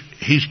 and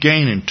he's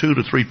gaining 2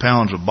 to 3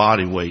 pounds of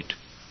body weight,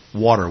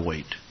 water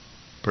weight,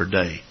 per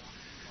day.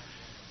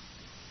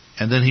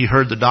 And then he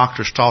heard the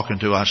doctors talking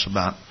to us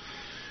about,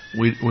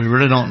 we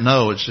really don't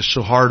know. It's just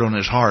so hard on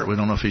his heart. We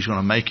don't know if he's going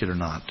to make it or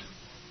not.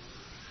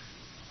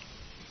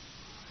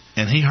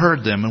 And he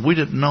heard them, and we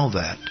didn't know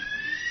that.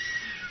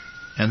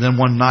 And then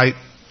one night,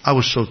 I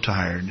was so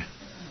tired.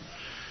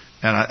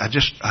 And I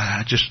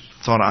just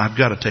thought, I've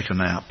got to take a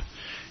nap.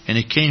 And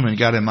he came and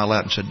got in my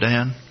lap and said,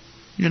 "Dan,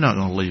 you're not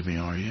going to leave me,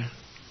 are you?"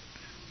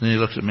 Then he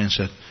looked at me and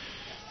said,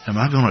 "Am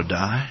I going to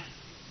die?"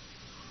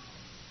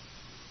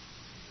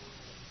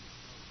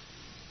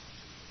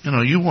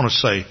 You want to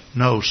say,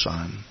 "No,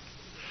 son."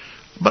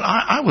 But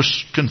I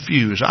was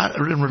confused. I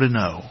didn't really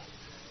know.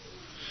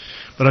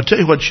 But I tell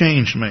you what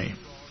changed me.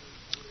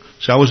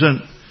 So I was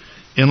in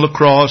La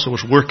Crosse. I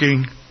was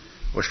working.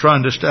 I was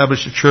trying to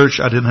establish a church.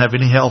 I didn't have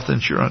any health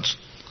insurance.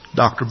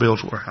 Doctor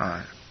bills were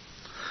high.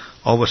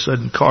 All of a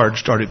sudden, cards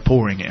started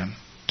pouring in.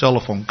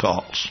 Telephone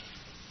calls.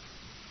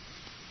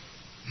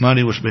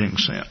 Money was being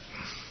sent.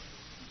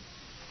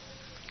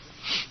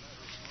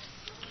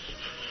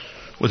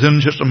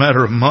 Within just a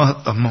matter of a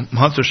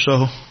month or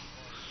so,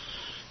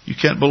 you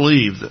can't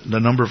believe the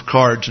number of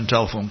cards and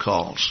telephone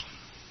calls.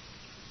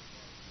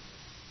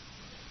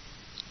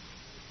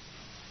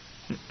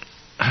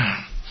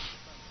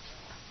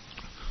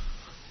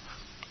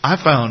 I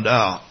found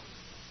out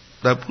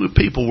that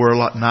people were a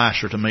lot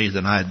nicer to me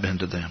than I had been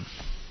to them.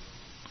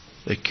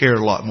 They cared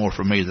a lot more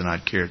for me than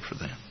I'd cared for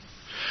them.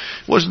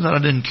 It wasn't that I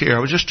didn't care. I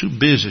was just too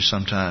busy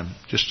sometimes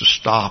just to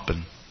stop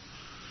and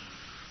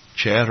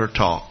chat or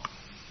talk.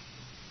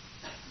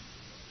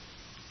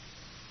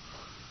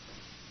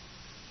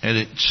 And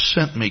it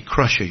sent me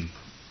crushing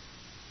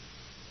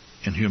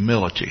in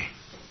humility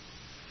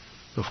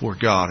before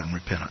God in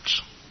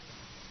repentance.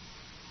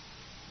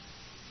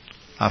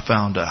 I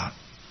found out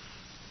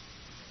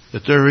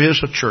that there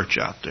is a church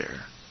out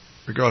there,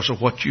 regardless of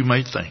what you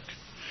may think,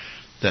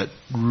 that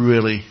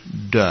really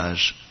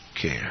does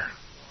care.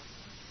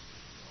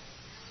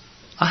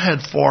 I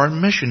had foreign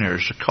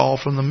missionaries to call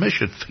from the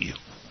mission field.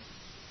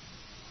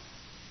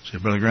 Say,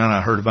 "Brother Grant,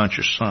 I heard about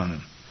your son,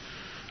 and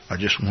I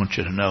just want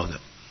you to know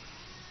that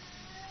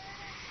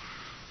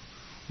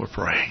we're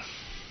praying.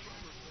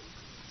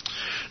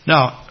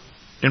 Now,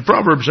 in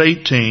Proverbs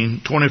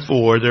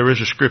 18:24, there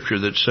is a scripture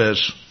that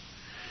says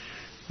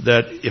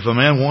that if a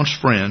man wants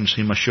friends,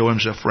 he must show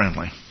himself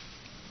friendly.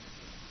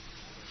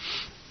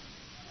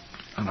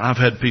 And I've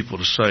had people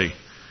to say,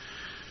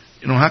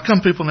 how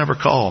come people never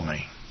call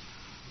me?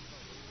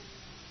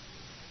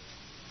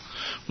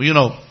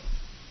 Well,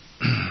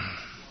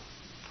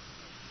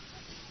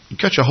 you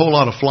catch a whole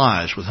lot of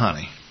flies with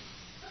honey.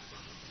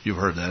 You've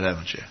heard that,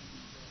 haven't you?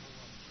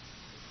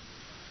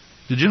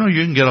 Did you know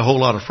you can get a whole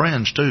lot of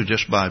friends, too,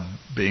 just by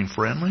being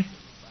friendly?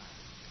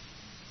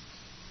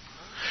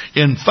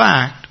 In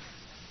fact,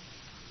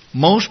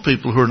 most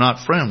people who are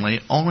not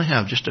friendly only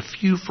have just a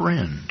few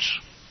friends.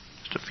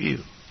 Just a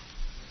few.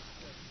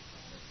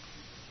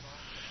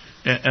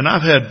 And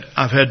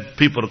I've had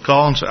people to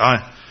call and say,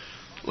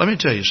 let me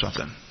tell you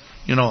something.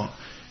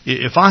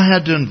 If I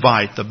had to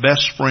invite the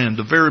best friend,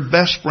 the very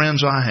best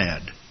friends I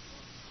had,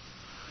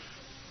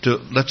 to,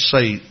 let's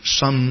say,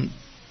 some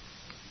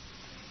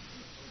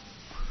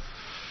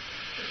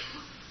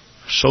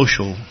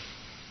social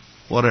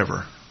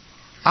whatever,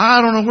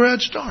 I don't know where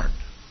I'd start.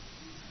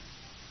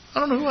 I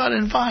don't know who I'd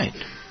invite.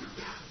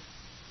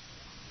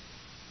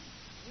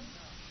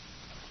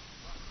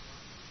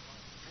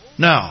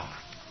 Now,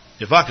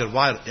 if I could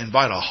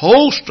invite a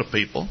host of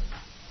people,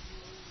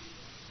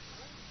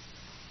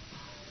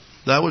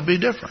 that would be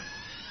different.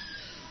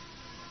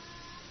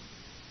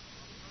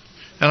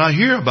 And I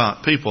hear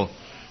about people,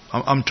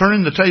 I'm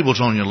turning the tables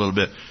on you a little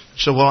bit.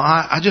 So, well,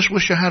 I just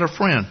wish I had a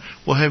friend.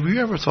 Well, have you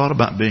ever thought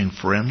about being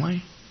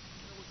friendly?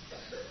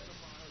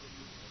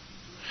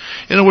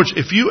 In other words,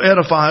 if you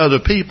edify other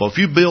people, if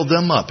you build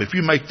them up, if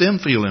you make them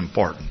feel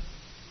important,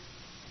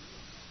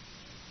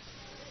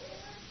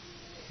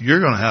 you're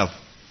going to have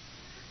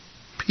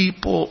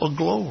people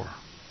galore.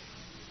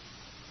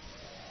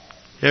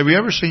 Have you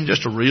ever seen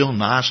just a real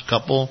nice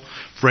couple,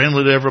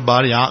 friendly to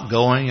everybody,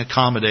 outgoing,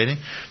 accommodating,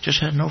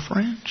 just had no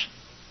friends?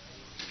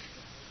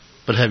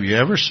 But have you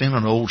ever seen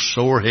an old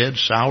sorehead,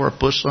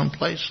 sourpuss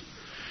someplace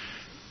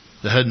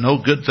that had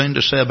no good thing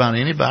to say about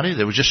anybody,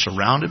 that was just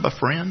surrounded by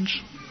friends?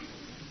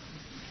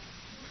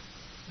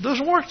 It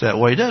doesn't work that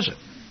way, does it?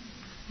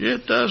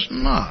 It does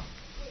not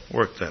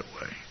work that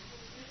way.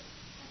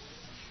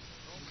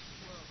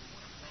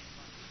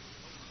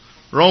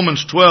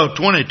 Romans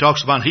 12:20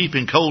 talks about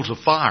heaping coals of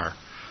fire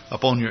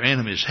upon your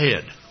enemy's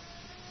head.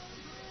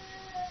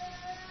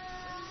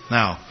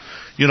 Now,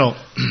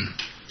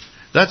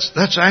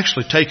 that's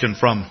actually taken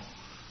from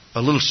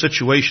a little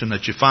situation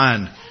that you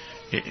find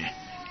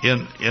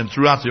in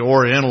throughout the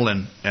Oriental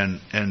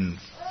and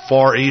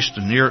Far East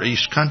and Near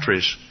East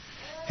countries,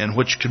 in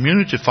which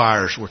community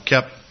fires were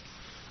kept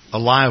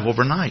alive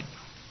overnight.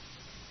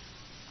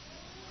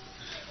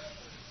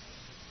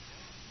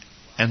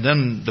 And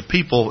then the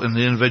people in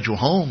the individual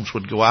homes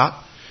would go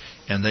out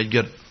and they'd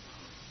get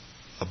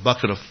a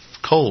bucket of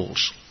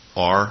coals,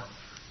 or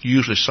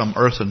usually some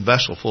earthen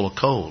vessel full of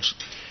coals.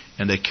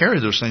 And they carry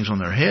those things on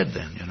their head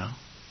then,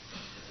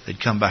 They'd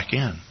come back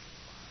in.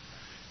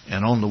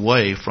 And on the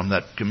way from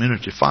that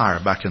community fire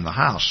back in the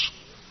house,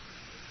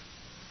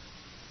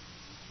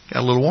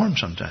 got a little warm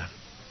sometimes.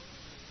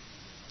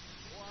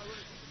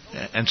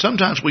 And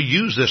sometimes we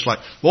use this like,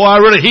 boy, I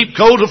really heaped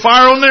coals of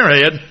fire on their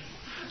head.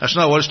 That's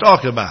not what it's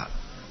talking about.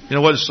 You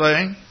know what it's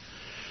saying?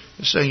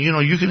 It's saying, you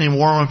can even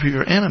warm up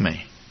your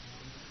enemy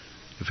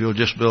if you'll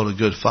just build a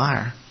good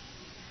fire.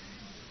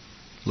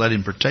 Let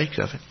him partake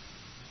of it.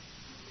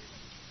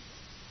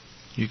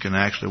 You can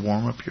actually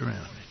warm up your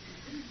enemy.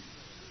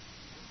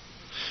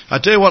 I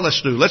tell you what,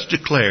 let's do. Let's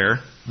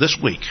declare this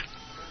week.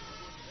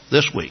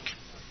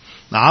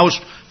 Now, I was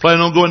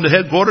planning on going to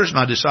headquarters, and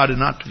I decided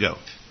not to go.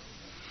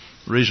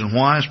 The reason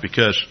why is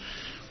because,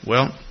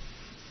 I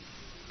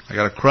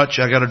got a crutch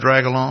I got to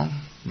drag along,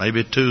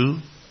 maybe two,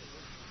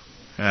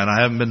 and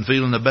I haven't been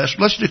feeling the best.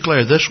 Let's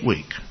declare this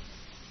week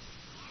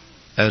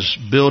as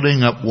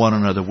building up one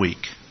another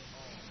week.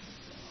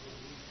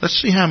 Let's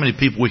see how many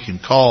people we can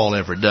call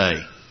every day.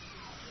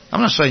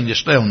 I'm not saying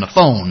just stay on the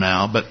phone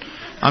now, but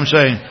I'm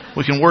saying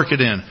we can work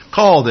it in.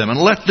 Call them and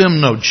let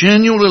them know.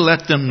 Genuinely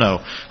let them know.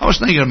 I was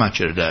thinking about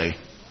you today.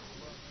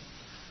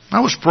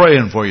 I was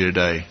praying for you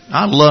today.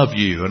 I love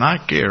you and I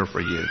care for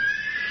you.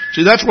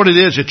 See, that's what it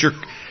is.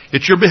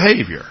 It's your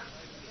behavior.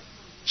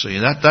 See,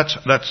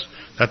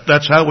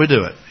 that's how we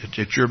do it.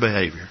 It's your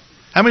behavior.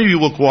 How many of you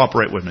will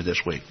cooperate with me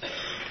this week?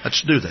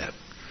 Let's do that.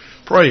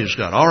 Praise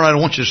God. All right, I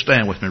want you to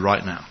stand with me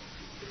right now.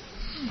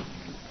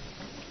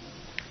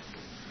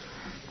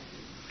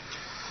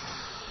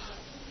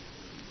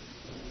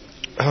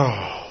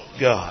 Oh,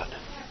 God.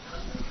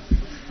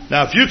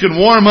 Now, if you can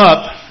warm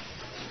up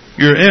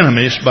your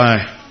enemies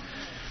by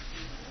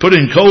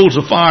putting coals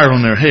of fire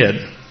on their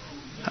head,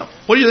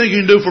 what do you think you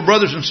can do for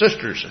brothers and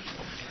sisters that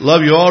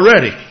love you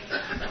already?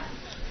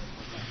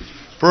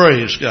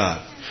 Praise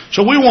God.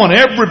 So we want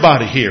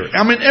everybody here,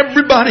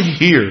 everybody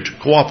here to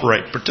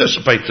cooperate,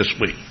 participate this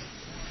week.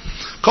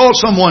 Call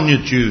someone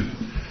that you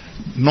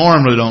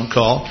normally don't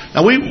call.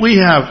 Now we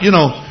have,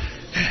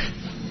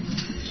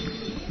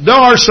 There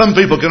are some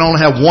people who can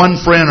only have one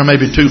friend or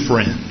maybe two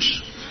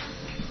friends.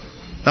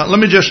 Now let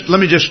me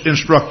just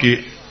instruct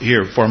you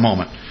here for a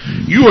moment.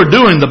 You are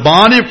doing the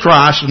body of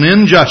Christ an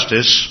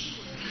injustice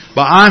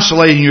by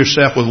isolating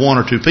yourself with one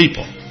or two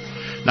people.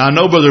 Now I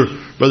know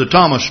Brother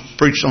Thomas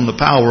preached on the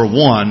power of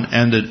one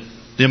and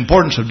the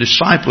importance of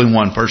discipling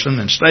one person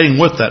and staying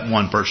with that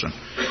one person.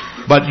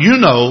 But you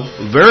know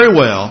very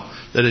well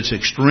that it's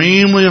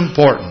extremely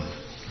important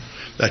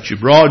that you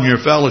broaden your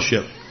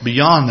fellowship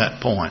beyond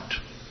that point.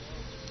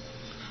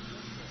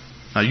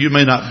 Now you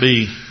may not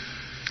be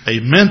a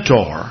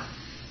mentor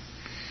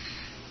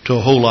to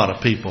a whole lot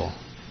of people,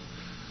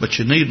 but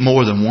you need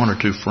more than one or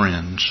two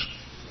friends.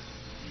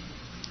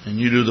 And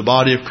you do the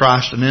body of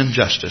Christ an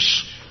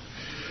injustice.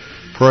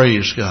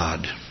 Praise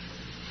God.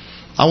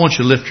 I want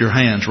you to lift your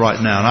hands right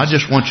now, and I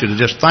just want you to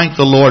just thank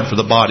the Lord for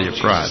the body of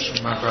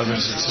Christ.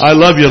 I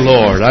love you,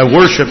 Lord. I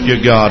worship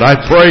you, God. I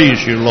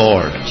praise you,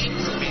 Lord.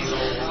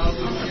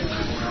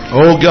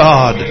 Oh,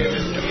 God.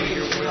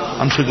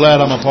 I'm so glad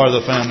I'm a part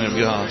of the family of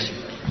God.